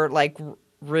never like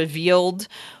revealed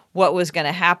what was going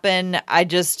to happen. I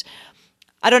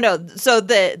don't know. So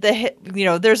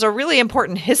there's a really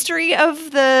important history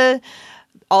of the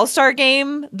All-Star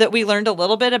game that we learned a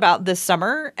little bit about this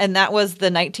summer, and that was the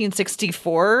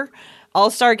 1964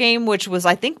 All-Star game, which was,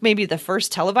 I think, maybe the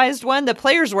first televised one. The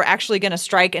players were actually going to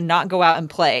strike and not go out and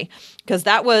play because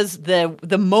that was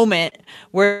the moment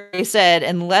where they said,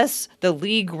 unless the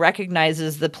league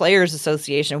recognizes the Players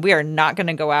Association, we are not going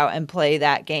to go out and play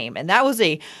that game. And that was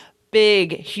a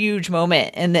big, huge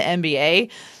moment in the NBA.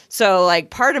 So, like,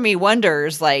 part of me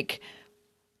wonders, like,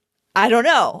 I don't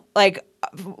know, like,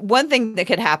 one thing that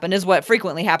could happen is what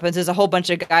frequently happens is a whole bunch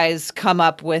of guys come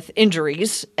up with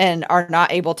injuries and are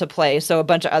not able to play. So a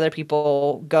bunch of other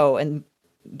people go and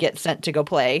get sent to go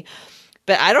play.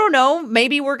 But I don't know,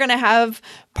 maybe we're going to have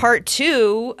part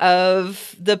 2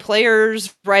 of the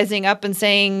players rising up and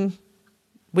saying,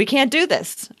 we can't do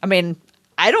this. I mean,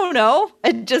 I don't know.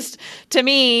 To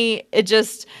me,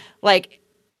 like,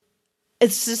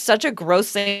 it's just such a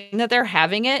gross thing that they're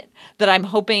having it, that I'm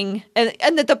hoping,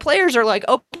 and that the players are like,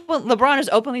 LeBron is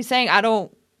openly saying,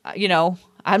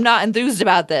 I'm not enthused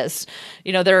about this.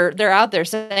 They're out there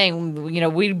saying,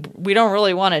 we don't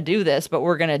really want to do this, but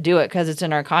we're going to do it because it's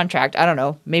in our contract. I don't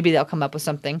know. Maybe they'll come up with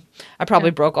something. I probably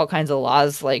broke all kinds of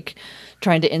laws, like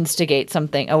trying to instigate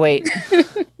something. Oh, wait.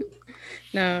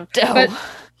 No. But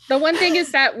the one thing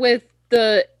is that with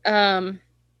the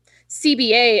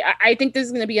CBA, I think this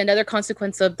is going to be another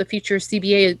consequence of the future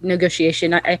CBA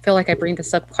negotiation. I feel like I bring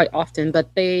this up quite often,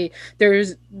 but the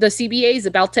CBA is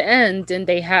about to end, and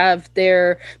they have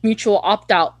their mutual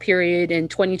opt-out period in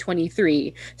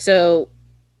 2023. So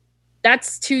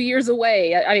that's 2 years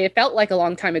away. I mean, it felt like a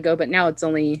long time ago, but now it's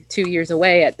only 2 years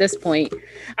away at this point.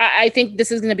 I think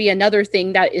this is going to be another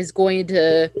thing that is going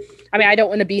to, I mean, I don't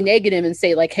want to be negative and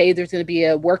say like, hey, there's going to be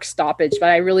a work stoppage, but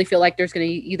I really feel like there's going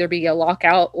to either be a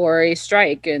lockout or a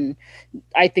strike. And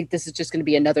I think this is just going to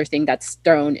be another thing that's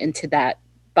thrown into that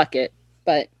bucket.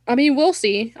 But I mean, we'll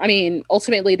see. I mean,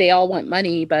 ultimately they all want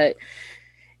money, but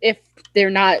if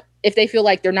they feel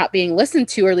like they're not being listened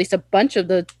to, or at least a bunch of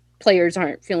the players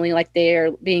aren't feeling like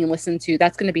they're being listened to,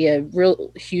 that's going to be a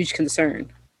real huge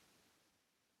concern.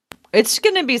 It's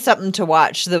going to be something to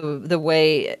watch the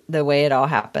way it all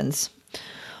happens.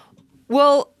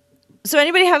 Well, so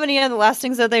anybody have any other last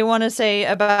things that they want to say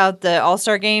about the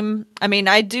All-Star game? I mean,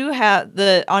 I do have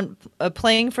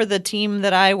playing for the team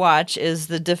that I watch is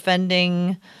the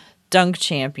defending dunk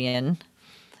champion.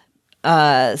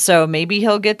 So maybe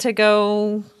he'll get to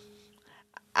go.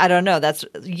 I don't know. That's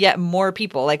yet more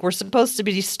people. Like, we're supposed to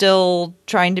be still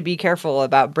trying to be careful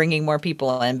about bringing more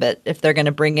people in, but if they're going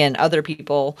to bring in other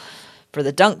people for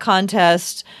the dunk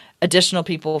contest, additional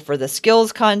people for the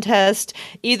skills contest,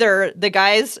 either the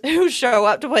guys who show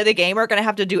up to play the game are going to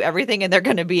have to do everything and they're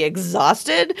going to be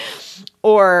exhausted,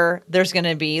 or there's going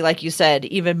to be, like you said,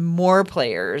 even more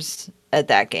players at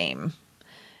that game.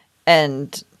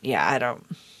 And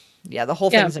the whole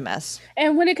thing's a mess.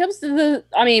 And when it comes to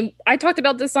I talked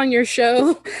about this on your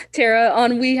show, Tara,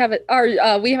 on We Have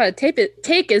a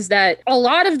Take, is that a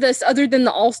lot of this, other than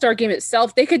the All-Star game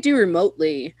itself, they could do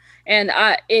remotely. And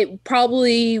it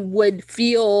probably would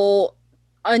feel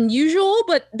unusual,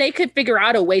 but they could figure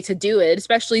out a way to do it,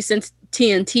 especially since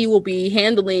TNT will be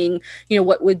handling,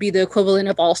 what would be the equivalent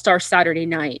of All-Star Saturday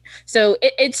night. So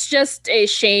it's just a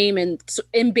shame and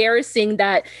embarrassing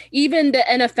that even the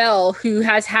NFL, who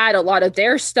has had a lot of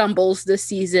their stumbles this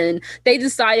season, they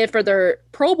decided for their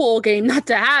Pro Bowl game not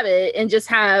to have it and just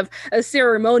have a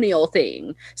ceremonial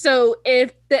thing. So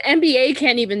if the NBA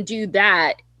can't even do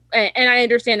that, and I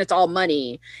understand it's all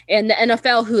money, and the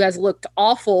NFL, who has looked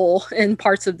awful in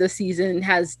parts of the season,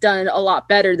 has done a lot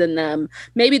better than them,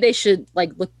 maybe they should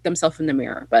look themselves in the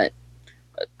mirror, but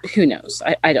who knows?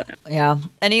 I don't know. Yeah.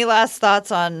 Any last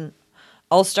thoughts on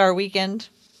All-Star Weekend?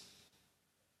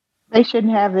 They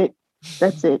shouldn't have it.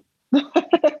 That's it.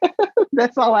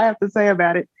 That's all I have to say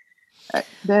about it.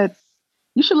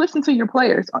 You should listen to your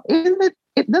players. Doesn't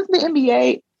the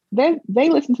NBA, they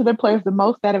listen to their players the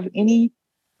most out of any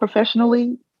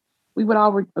professionally? We would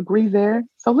all agree there.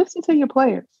 So listen to your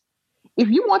players. If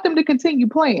you want them to continue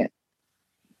playing,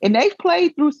 and they've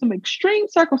played through some extreme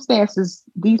circumstances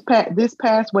this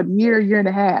past year and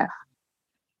a half,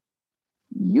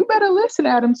 you better listen,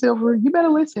 Adam Silver. You better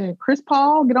listen. Chris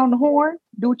Paul, get on the horn,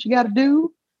 do what you got to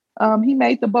do. He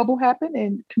made the bubble happen,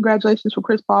 and congratulations for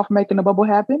Chris Paul for making the bubble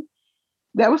happen.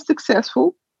 That was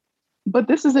successful, but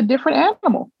this is a different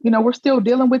animal. We're still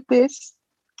dealing with this.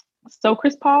 So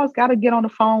Chris Paul's got to get on the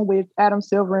phone with Adam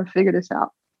Silver and figure this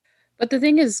out. But the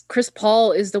thing is, Chris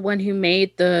Paul is the one who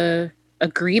made the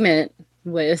agreement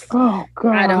with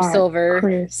Adam Silver.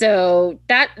 Chris. So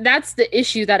that's the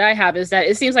issue that I have, is that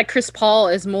it seems like Chris Paul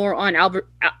is more on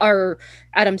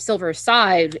Adam Silver's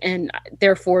side, and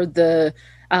therefore the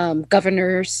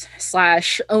governors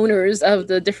 / owners of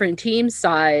the different teams'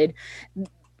 side.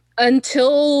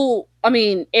 Until,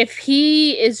 if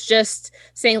he is just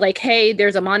saying hey,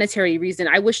 there's a monetary reason,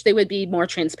 I wish they would be more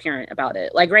transparent about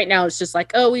it. Right now, it's just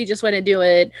we just want to do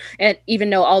it. And even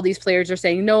though all these players are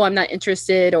saying, no, I'm not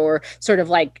interested, or sort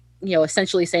of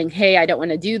essentially saying, hey, I don't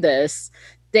want to do this,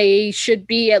 they should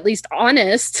be at least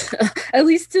honest, at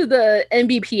least to the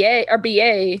NBPA or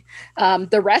BA,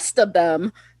 the rest of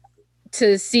them,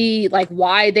 to see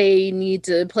why they need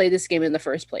to play this game in the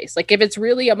first place. If it's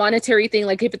really a monetary thing,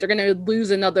 if they're going to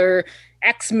lose another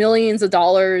X millions of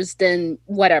dollars, then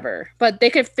whatever. But they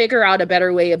could figure out a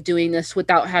better way of doing this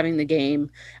without having the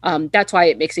game. That's why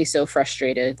it makes me so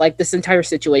frustrated. This entire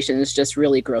situation is just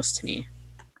really gross to me.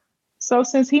 So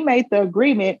since he made the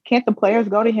agreement, can't the players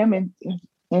go to him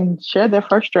and share their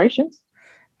frustrations?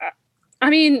 I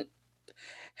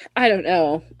don't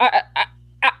know.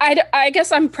 I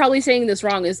guess I'm probably saying this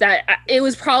wrong, is that it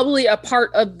was probably a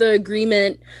part of the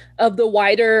agreement of the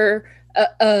wider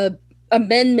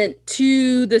amendment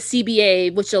to the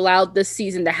CBA, which allowed this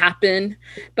season to happen.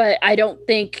 But I don't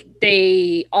think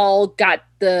they all got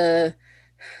the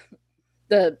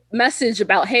message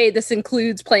about, hey, this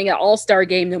includes playing an all-star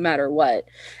game no matter what.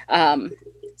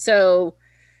 So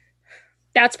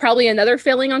that's probably another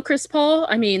failing on Chris Paul.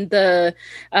 There's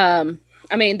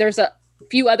a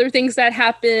few other things that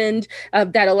happened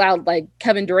that allowed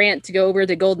Kevin Durant to go over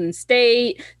to Golden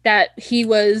State, that he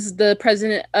was the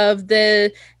president of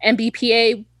the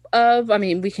NBPA of.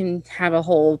 We can have a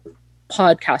whole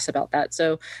podcast about that.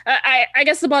 So I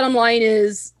guess the bottom line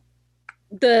is,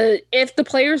 if the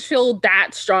players feel that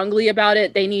strongly about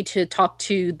it, they need to talk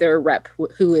to their rep,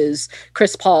 who is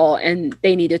Chris Paul, and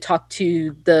they need to talk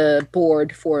to the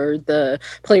board for the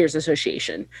Players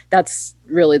Association. That's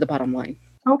really the bottom line.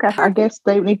 Okay, I guess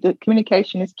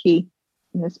communication is key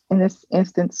in this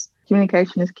instance.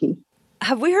 Communication is key.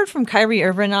 Have we heard from Kyrie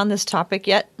Irving on this topic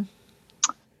yet?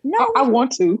 No, I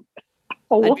want to.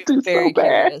 I want to so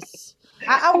bad.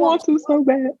 I want to so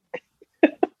bad.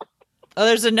 Oh,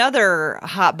 there's another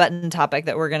hot button topic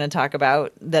that we're going to talk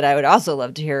about that I would also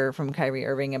love to hear from Kyrie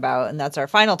Irving about, and that's our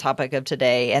final topic of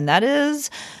today, and that is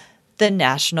the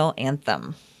national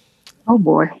anthem. Oh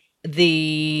boy.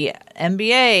 The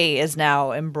NBA is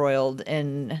now embroiled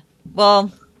in, well,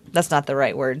 that's not the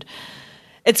right word.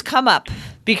 It's come up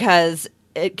because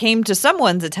it came to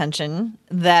someone's attention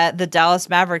that the Dallas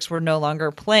Mavericks were no longer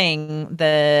playing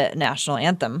the national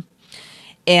anthem.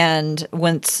 And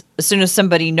as soon as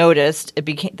somebody noticed,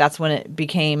 that's when it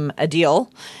became a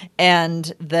deal. And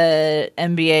the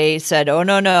NBA said, oh,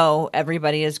 no,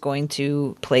 everybody is going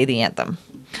to play the anthem.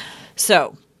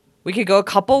 So we could go a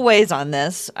couple ways on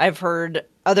this. I've heard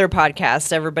other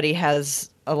podcasts. Everybody has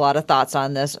a lot of thoughts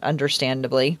on this,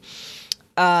 understandably.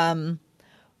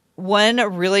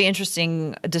 One really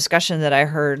interesting discussion that I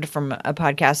heard from a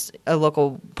podcast, a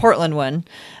local Portland one,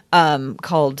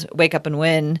 called Wake Up and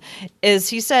Win, is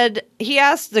he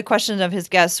asked the question of his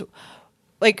guests,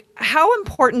 like, how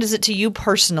important is it to you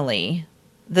personally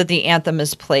that the anthem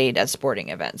is played at sporting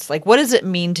events? Like, what does it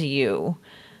mean to you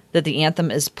that the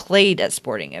anthem is played at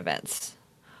sporting events?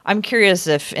 I'm curious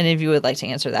if any of you would like to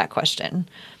answer that question.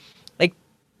 Like,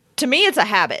 to me, it's a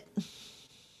habit.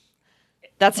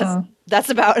 That's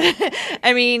about,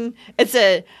 I mean,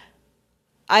 I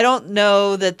don't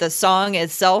know that the song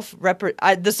itself,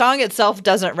 the song itself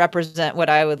doesn't represent what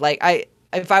I would like.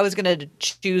 If I was going to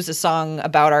choose a song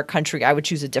about our country, I would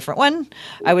choose a different one.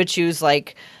 I would choose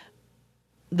like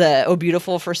the "Oh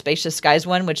Beautiful for Spacious Skies"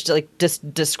 one, which like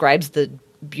just describes the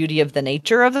beauty of the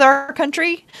nature of our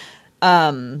country.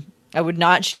 I would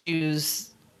not choose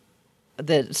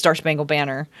the Star Spangled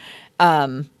Banner.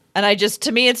 And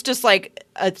to me, it's just like,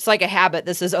 it's like a habit.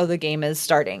 This is, the game is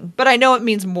starting. But I know it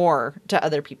means more to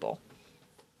other people.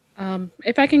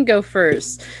 If I can go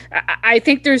first, I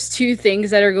think there's two things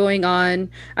that are going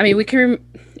on. I mean,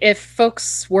 if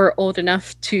folks were old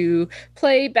enough to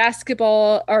play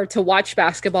basketball or to watch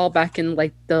basketball back in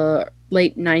like the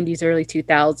late 90s, early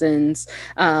 2000s,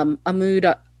 Ahmed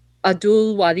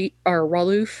Abdul Wadi or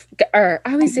Rauf, or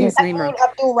I always say his name wrong.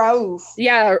 Abdul Rauf.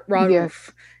 Yeah,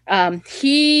 Rauf.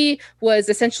 He was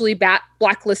essentially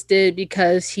blacklisted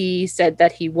because he said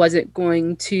that he wasn't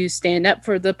going to stand up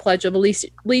for the Pledge of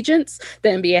Allegiance. The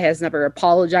NBA has never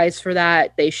apologized for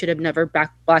that. They should have never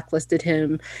blacklisted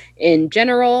him in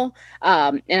general.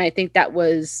 And I think that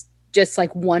was just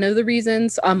like one of the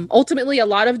reasons. Ultimately, a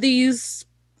lot of these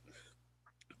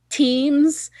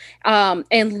teams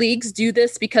and leagues do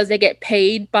this because they get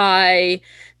paid by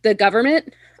the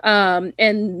government.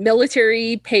 And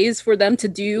military pays for them to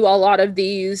do a lot of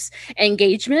these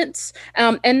engagements.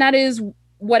 And that is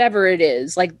whatever it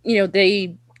is. Like,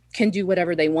 they can do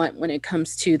whatever they want when it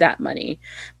comes to that money.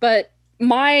 But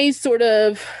my sort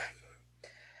of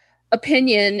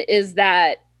opinion is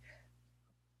that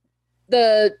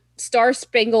the Star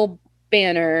Spangled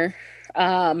Banner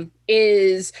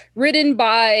is written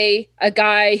by a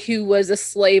guy who was a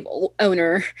slave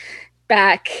owner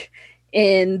back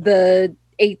in the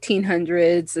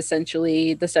 1800s,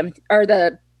 essentially the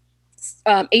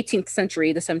 18th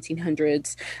century, the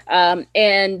 1700s.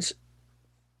 And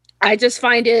I just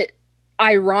find it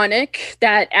ironic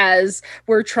that as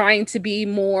we're trying to be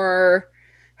more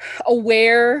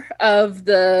aware of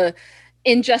the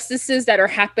injustices that are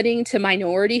happening to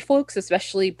minority folks,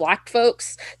 especially Black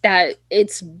folks, that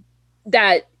it's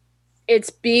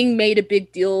being made a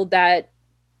big deal that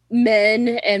men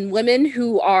and women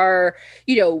who are,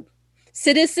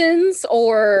 citizens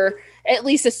or at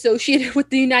least associated with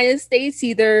the United States,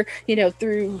 either,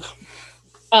 through,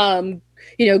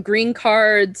 green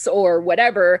cards or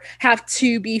whatever, have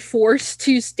to be forced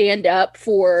to stand up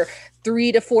for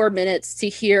 3 to 4 minutes to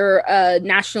hear a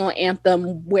national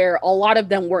anthem where a lot of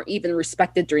them weren't even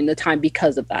respected during the time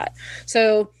because of that.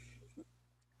 So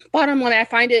bottom line, I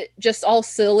find it just all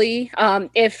silly.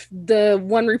 If the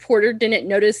one reporter didn't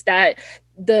notice that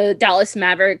the Dallas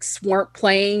Mavericks weren't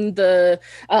playing the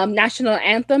national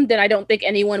anthem, then I don't think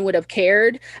anyone would have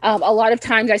cared. A lot of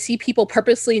times I see people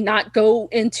purposely not go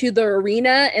into the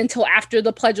arena until after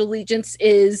the Pledge of Allegiance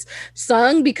is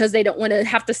sung because they don't want to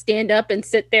have to stand up and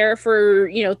sit there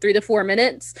for, 3 to 4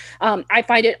 minutes. I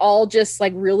find it all just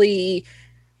like really,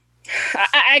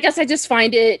 I guess I just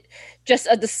find it just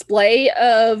a display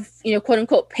of, quote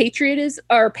unquote,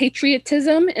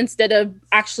 patriotism instead of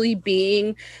actually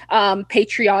being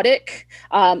patriotic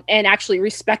and actually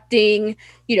respecting,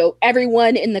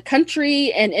 everyone in the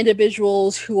country and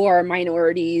individuals who are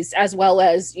minorities, as well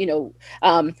as,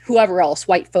 whoever else,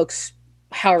 white folks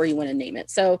however you want to name it.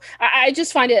 So I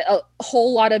just find it a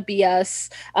whole lot of BS.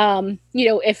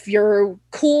 If you're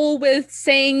cool with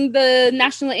saying the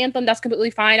national anthem, that's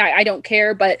completely fine. I don't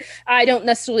care, but I don't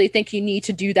necessarily think you need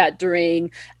to do that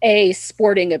during a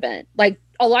sporting event. Like,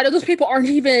 a lot of those people aren't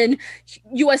even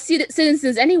U.S.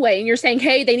 citizens anyway, and you're saying,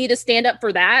 hey, they need to stand up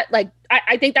for that. Like,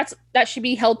 I think that should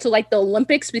be held to like the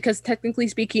Olympics, because technically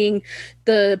speaking,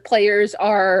 the players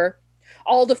are,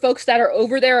 all the folks that are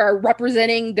over there are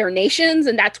representing their nations,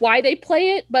 and that's why they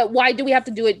play it. But why do we have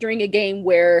to do it during a game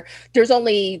where there's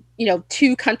only,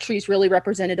 two countries really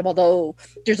representative, although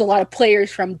there's a lot of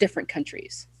players from different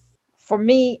countries? For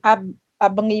me, I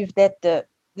believe that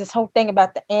this whole thing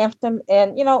about the anthem,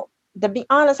 and to be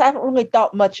honest, I haven't really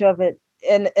thought much of it,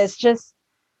 and thought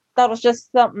it was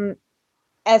just something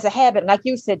as a habit, like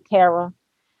you said, Tara.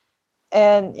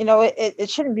 And it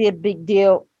shouldn't be a big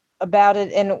deal about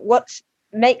it. And what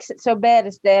makes it so bad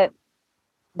is that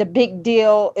the big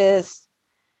deal is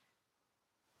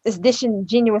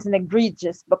disingenuous and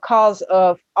egregious because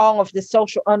of all of the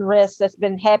social unrest that's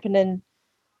been happening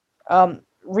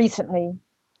recently.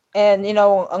 And a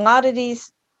lot of these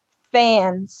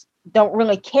fans don't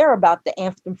really care about the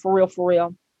anthem for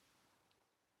real.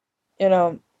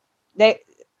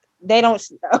 They don't,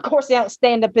 of course, they don't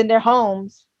stand up in their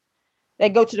homes. They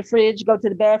go to the fridge, go to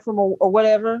the bathroom, or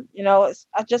whatever.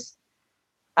 I just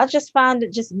find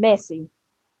it just messy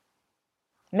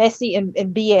and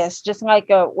BS, just like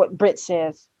what Britt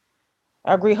says.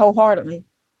 I agree wholeheartedly.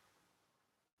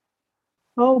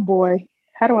 Oh boy,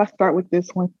 how do I start with this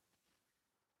one?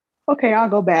 Okay, I'll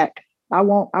go back. I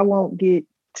won't get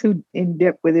too in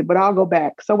depth with it, but I'll go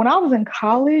back. So when I was in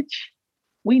college,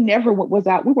 we never was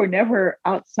out. We were never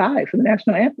outside for the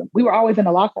national anthem. We were always in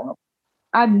the locker room.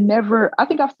 I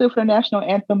think I stood for the national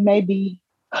anthem maybe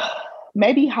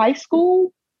high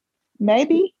school,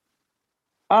 maybe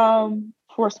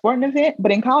for a sporting event.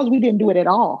 But in college, we didn't do it at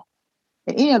all.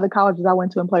 In any of the colleges I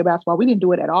went to and played basketball, we didn't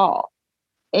do it at all.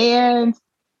 And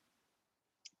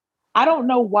I don't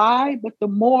know why, but the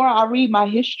more I read my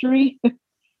history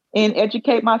and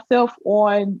educate myself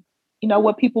on,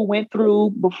 what people went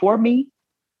through before me,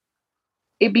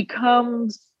 it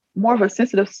becomes more of a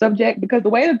sensitive subject, because the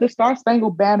way that the Star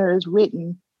Spangled Banner is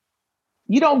written,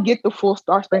 you don't get the full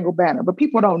Star Spangled Banner, but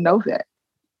people don't know that.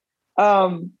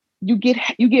 You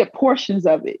get portions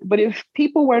of it. But if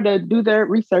people were to do their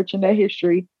research and their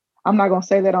history, I'm not going to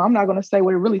say that. I'm not going to say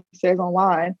what it really says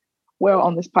online,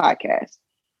 on this podcast,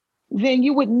 then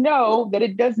you would know that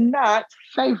it does not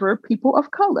favor people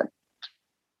of color.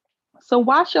 So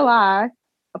why shall I,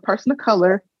 a person of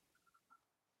color,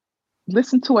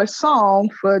 listen to a song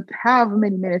for however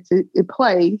many minutes it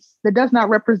plays that does not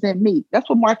represent me? That's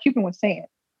what Mark Cuban was saying.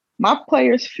 My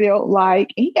players felt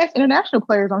like, and he has international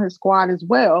players on his squad as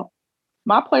well,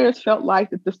 my players felt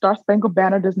like that the Star Spangled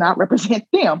Banner does not represent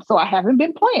them. So I haven't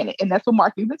been playing it. And that's what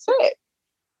Mark Cuban said.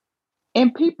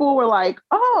 And people were like,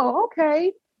 oh,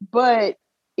 okay. But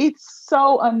it's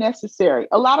so unnecessary.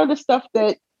 A lot of the stuff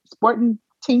that sporting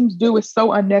teams do is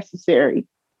so unnecessary.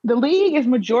 The league is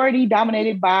majority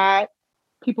dominated by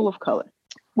people of color.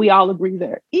 We all agree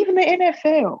there. Even the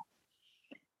NFL.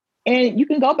 And you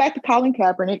can go back to Colin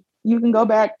Kaepernick. You can go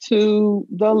back to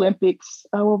the Olympics.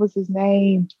 What was his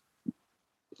name?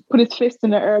 Put his fist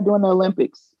in the air during the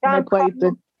Olympics. John they played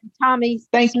the Tommy.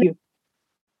 Thank you.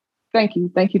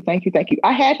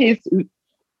 I had his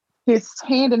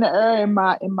hand in the air in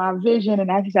my vision,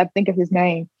 and I just had to think of his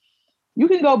name. You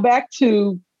can go back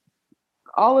to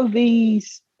all of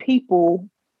these people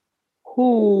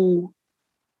who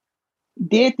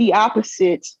did the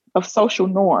opposite of social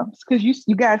norms, because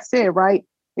you guys said, right,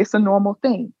 it's a normal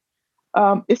thing.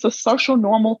 It's a social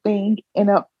normal thing in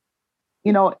an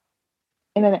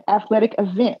athletic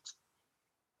event.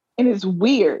 And it's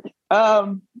weird.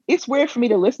 It's weird for me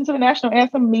to listen to the national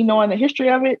anthem, me knowing the history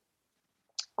of it.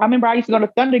 I remember I used to go to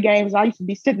Thunder games, and I used to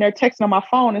be sitting there texting on my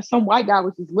phone, and some white guy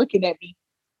was just looking at me.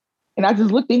 And I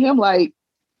just looked at him like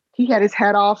he had his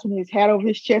hat off and his hat over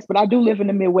his chest. But I do live in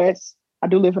the Midwest. I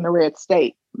do live in a red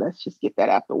state. Let's just get that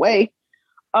out the way.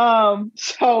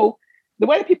 So the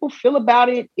way that people feel about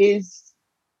it is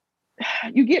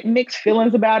you get mixed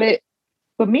feelings about it.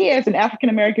 But me as an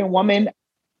African-American woman,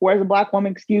 or as a Black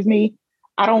woman,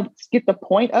 I don't get the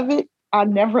point of it. I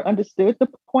never understood the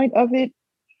point of it.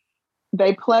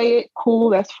 They play it, cool,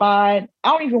 that's fine.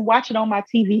 I don't even watch it on my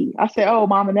TV. I say, oh,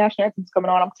 Mom, the national anthem's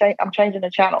coming on. I'm changing the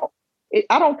channel.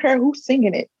 I don't care who's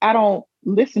singing it. I don't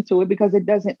listen to it because it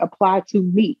doesn't apply to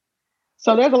me.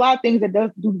 So there's a lot of things that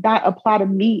do not apply to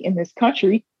me in this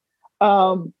country.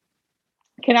 Can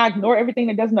I ignore everything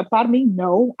that doesn't apply to me?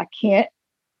 No, I can't.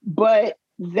 But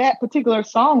that particular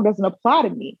song doesn't apply to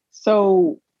me.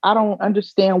 So I don't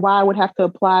understand why I would have to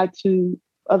apply to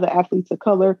other athletes of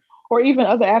color or even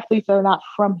other athletes that are not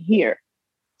from here.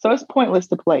 So it's pointless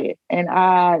to play it. And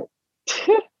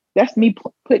that's me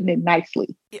putting it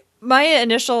nicely. My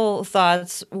initial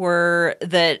thoughts were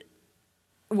that,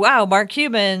 wow, Mark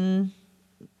Cuban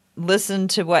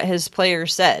listened to what his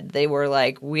players said. They were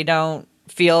like, we don't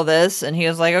feel this. And he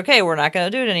was like, okay, we're not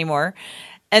going to do it anymore.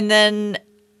 And then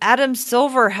Adam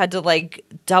Silver had to like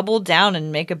double down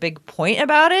and make a big point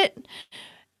about it.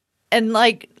 And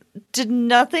like, did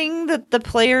nothing that the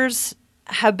players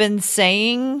have been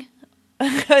saying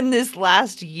in this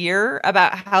last year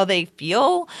about how they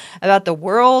feel about the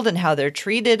world and how they're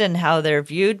treated and how they're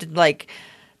viewed, like,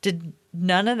 did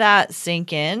none of that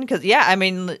sink in? Because yeah, I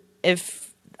mean,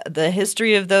 if the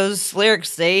history of those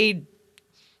lyrics, they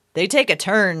take a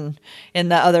turn in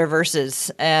the other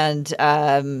verses, and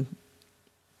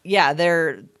yeah,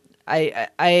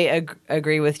 I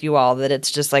agree with you all that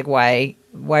it's just like, why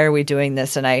are we doing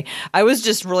this? And I was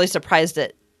just really surprised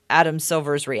at Adam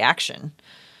Silver's reaction.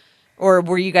 Or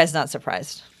were you guys not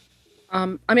surprised? I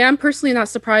mean, I'm personally not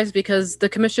surprised because the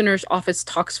commissioner's office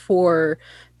talks for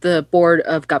the board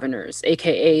of governors,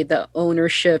 aka the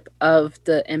ownership of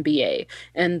the NBA.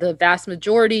 And the vast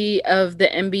majority of the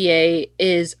NBA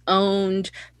is owned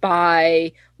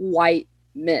by white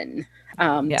men,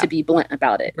 to be blunt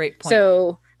about it. Great point.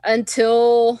 So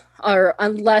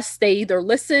unless they either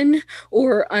listen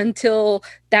or until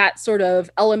that sort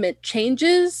of element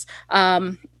changes,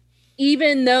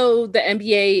 even though the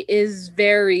NBA is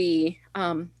very,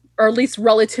 or at least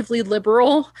relatively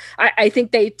liberal, I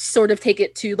think they sort of take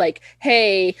it to like,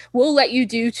 hey, we'll let you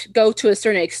go to a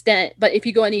certain extent, but if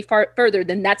you go any further,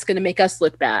 then that's going to make us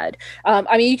look bad.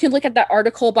 I mean, you can look at that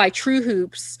article by True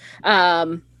Hoops.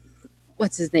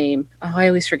 What's his name? Oh, I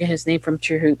always forget his name from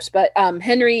True Hoops, but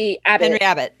Henry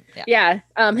Abbott. Yeah.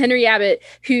 Henry Abbott,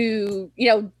 who,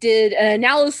 did an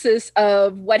analysis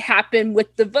of what happened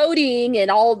with the voting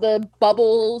and all the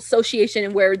bubble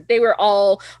association, where they were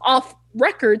all off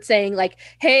record saying like,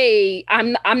 hey,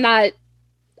 I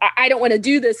don't want to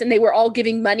do this. And they were all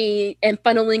giving money and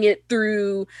funneling it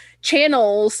through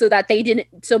channels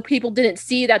so people didn't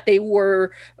see that they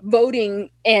were voting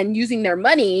and using their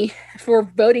money for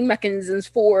voting mechanisms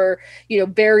for,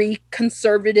 very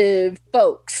conservative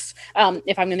folks,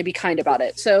 if I'm going to be kind about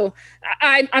it. So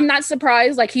I'm not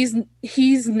surprised. Like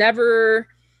he's never,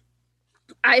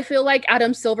 I feel like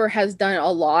Adam Silver has done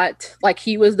a lot. Like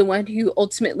he was the one who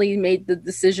ultimately made the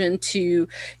decision to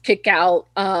kick out,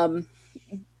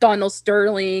 Donald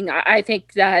Sterling. I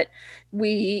think that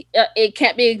it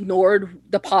can't be ignored,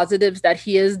 the positives that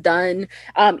he has done,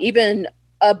 even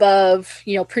above,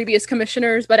 previous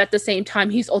commissioners, but at the same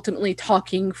time, he's ultimately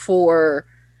talking for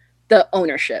the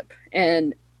ownership.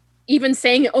 And even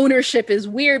saying ownership is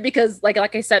weird because like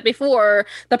I said before,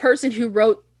 the person who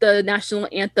wrote the national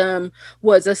anthem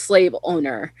was a slave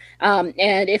owner.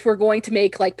 And if we're going to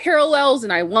make like parallels,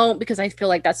 and I won't because I feel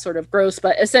like that's sort of gross,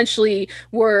 but essentially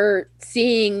we're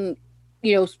seeing,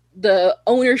 the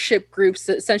ownership groups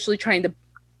essentially trying to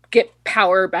get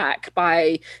power back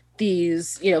by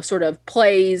these, sort of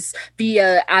plays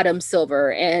via Adam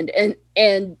Silver. And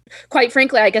quite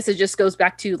frankly, I guess it just goes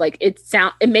back to like,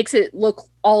 it makes it look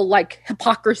all like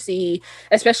hypocrisy,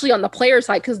 especially on the player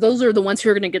side, because those are the ones who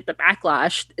are going to get the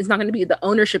backlash. It's not going to be the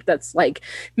ownership that's like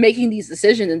making these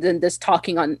decisions, and then this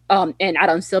talking on, and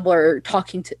Adam Silver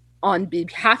talking on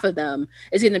behalf of them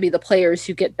is going to be the players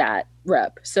who get that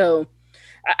rep. So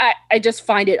I just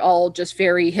find it all just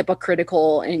very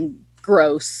hypocritical and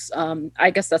gross. I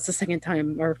guess that's the second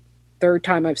time or third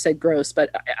time I've said gross,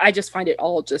 but I just find it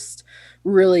all just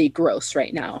really gross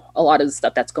right now. A lot of the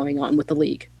stuff that's going on with the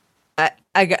league.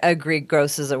 I agree.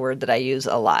 Gross is a word that I use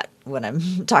a lot when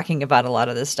I'm talking about a lot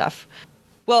of this stuff.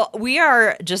 Well, we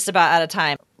are just about out of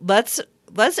time. Let's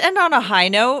end on a high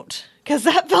note because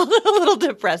that felt a little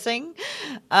depressing.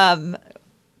 If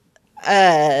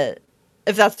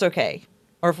that's okay,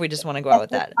 or if we just want to go out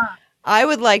with that. I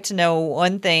would like to know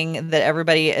one thing that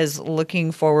everybody is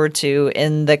looking forward to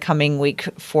in the coming week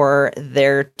for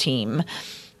their team.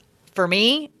 For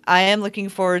me, I am looking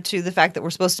forward to the fact that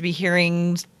we're supposed to be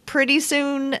hearing pretty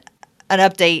soon an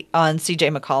update on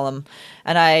CJ McCollum.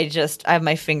 And I have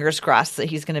my fingers crossed that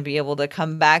he's going to be able to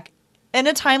come back in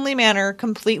a timely manner,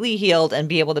 completely healed, and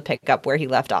be able to pick up where he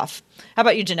left off. How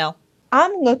about you, Janelle?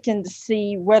 I'm looking to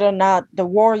see whether or not the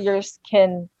Warriors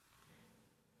can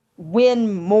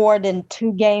win more than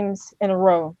 2 games in a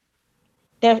row.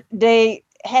 They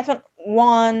haven't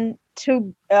won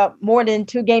more than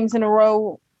 2 games in a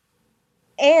row,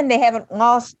 and they haven't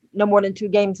lost no more than 2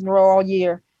 games in a row all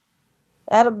year.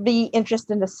 That'll be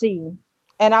interesting to see.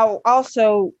 And I'll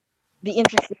also be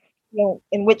interested,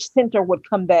 in which center would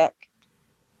come back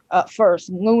first,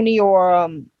 Looney or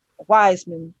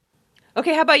Wiseman.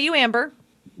 Okay, how about you, Amber?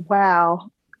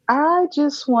 Wow. I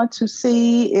just want to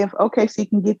see if OKC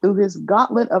can get through this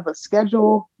gauntlet of a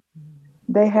schedule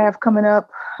they have coming up.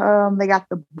 They got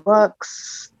the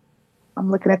Bucks.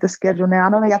 I'm looking at the schedule now. I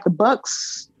know they got the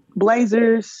Bucks,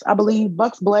 Blazers, I believe,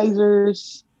 Bucks,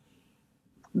 Blazers,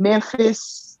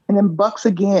 Memphis, and then Bucks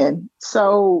again.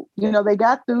 So, they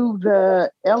got through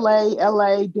the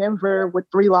LA, Denver with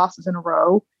 3 losses in a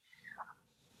row.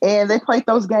 And they played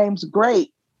those games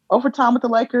great. Overtime with the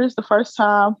Lakers, the first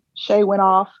time Shea went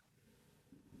off.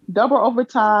 Double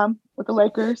overtime with the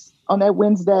Lakers on that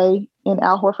Wednesday, and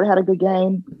Al Horford had a good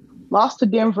game. Lost to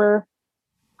Denver.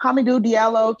 Hamidou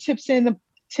Diallo tips in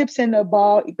the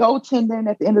ball, goaltending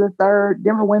at the end of the third.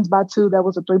 Denver wins by 2. That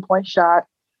was a 3-point shot.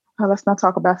 Let's not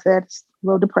talk about that. It's a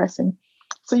little depressing.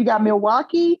 So you got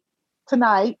Milwaukee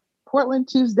tonight, Portland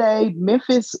Tuesday,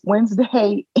 Memphis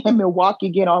Wednesday, and Milwaukee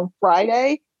again on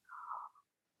Friday.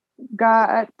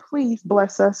 God, please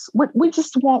bless us. We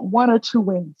just want 1 or 2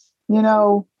 wins,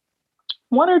 1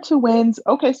 or 2 wins.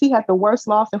 OKC had the worst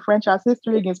loss in franchise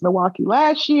history against Milwaukee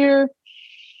last year.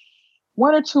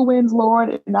 1 or 2 wins,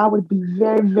 Lord, and I would be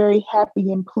very, very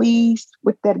happy and pleased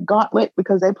with that gauntlet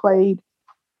because they played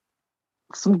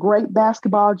some great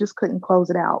basketball, just couldn't close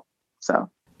it out. So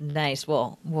nice.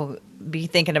 Well, we'll be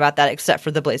thinking about that, except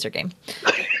for the Blazer game.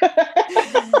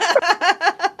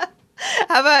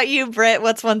 How about you, Britt?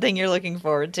 What's one thing you're looking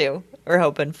forward to or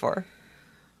hoping for?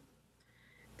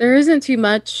 There isn't too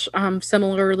much.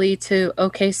 Similarly to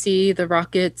OKC, the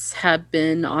Rockets have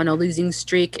been on a losing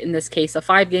streak, in this case, a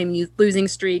 5-game losing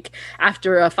streak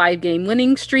after a 5-game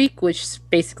winning streak, which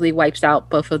basically wipes out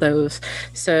both of those.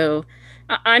 So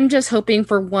I'm just hoping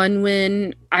for 1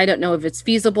 win. I don't know if it's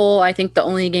feasible. I think the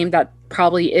only game that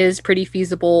probably is pretty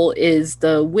feasible is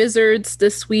the Wizards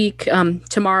this week,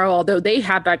 tomorrow, although they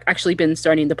have actually been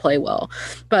starting to play well.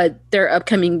 But their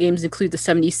upcoming games include the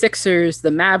 76ers, the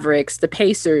Mavericks, the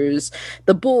Pacers,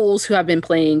 the Bulls, who have been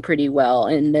playing pretty well,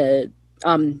 and and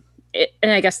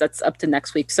I guess that's up to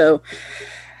next week. So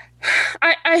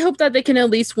I hope that they can at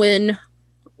least win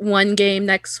 1 game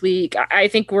next week. I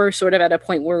think we're sort of at a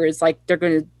point where it's like they're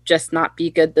going to just not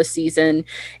be good this season,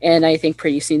 and I think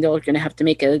pretty soon they're going to have to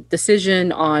make a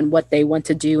decision on what they want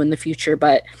to do in the future.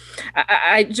 But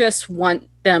I just want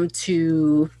them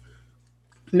to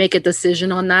make a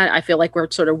decision on that. I feel like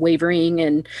we're sort of wavering,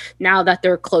 and now that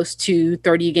they're close to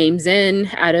 30 games in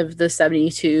out of the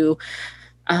 72,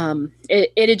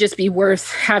 it'd just be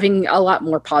worth having a lot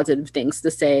more positive things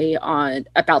to say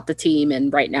about the team,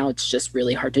 and right now it's just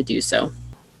really hard to do so.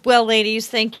 Well, ladies,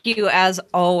 thank you as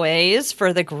always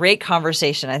for the great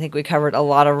conversation. I think we covered a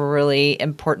lot of really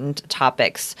important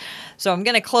topics. So I'm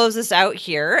going to close this out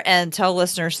here and tell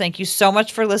listeners thank you so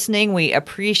much for listening. We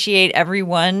appreciate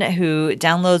everyone who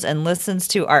downloads and listens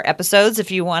to our episodes. If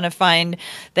you want to find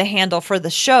the handle for the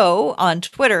show on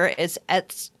Twitter, it's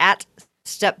at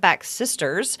Step Back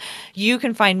Sisters. You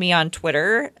can find me on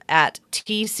Twitter at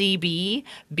TCBBIGGS.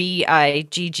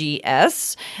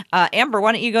 Amber,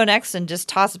 why don't you go next and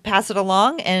just pass it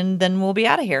along, and then we'll be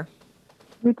out of here.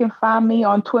 You can find me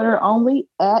on Twitter only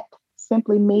at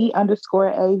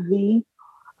simplyme_AV.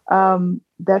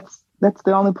 That's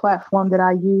the only platform that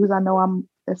I use. I know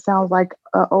it sounds like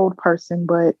an old person,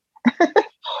 but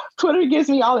Twitter gives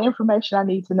me all the information I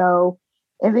need to know.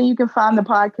 And then you can find the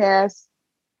podcast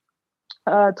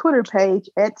Twitter page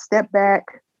at Step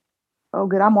Back. Oh,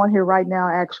 good. I'm on here right now,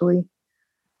 actually.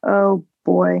 Oh,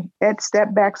 boy. At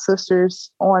Step Back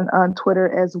Sisters on Twitter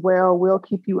as well. We'll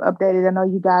keep you updated. I know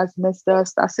you guys missed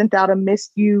us. I sent out a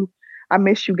miss you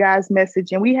guys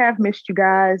message, and we have missed you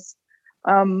guys.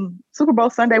 Super Bowl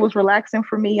Sunday was relaxing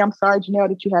for me. I'm sorry, Janelle,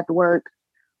 that you had to work,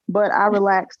 but I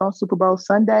relaxed on Super Bowl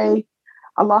Sunday.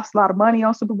 I lost a lot of money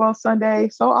on Super Bowl Sunday,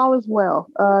 so all is well.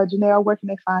 Janelle, where can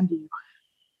they find you?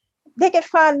 They can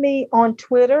find me on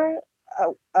Twitter.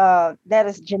 That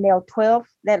is Janelle12.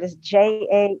 That is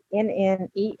JANNELLE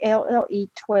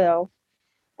 12.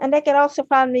 And they can also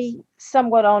find me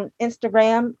somewhat on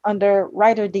Instagram under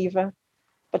Writer Diva.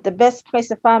 But the best place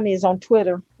to find me is on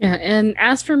Twitter. Yeah, and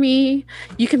as for me,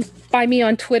 you can find me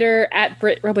on Twitter at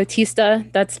Britt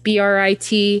Robotista. That's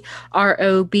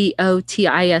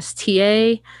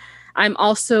BRITROBOTISTA. I'm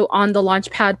also on the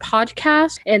Launchpad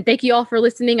podcast. And thank you all for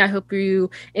listening. I hope you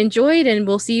enjoyed, and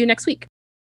we'll see you next week.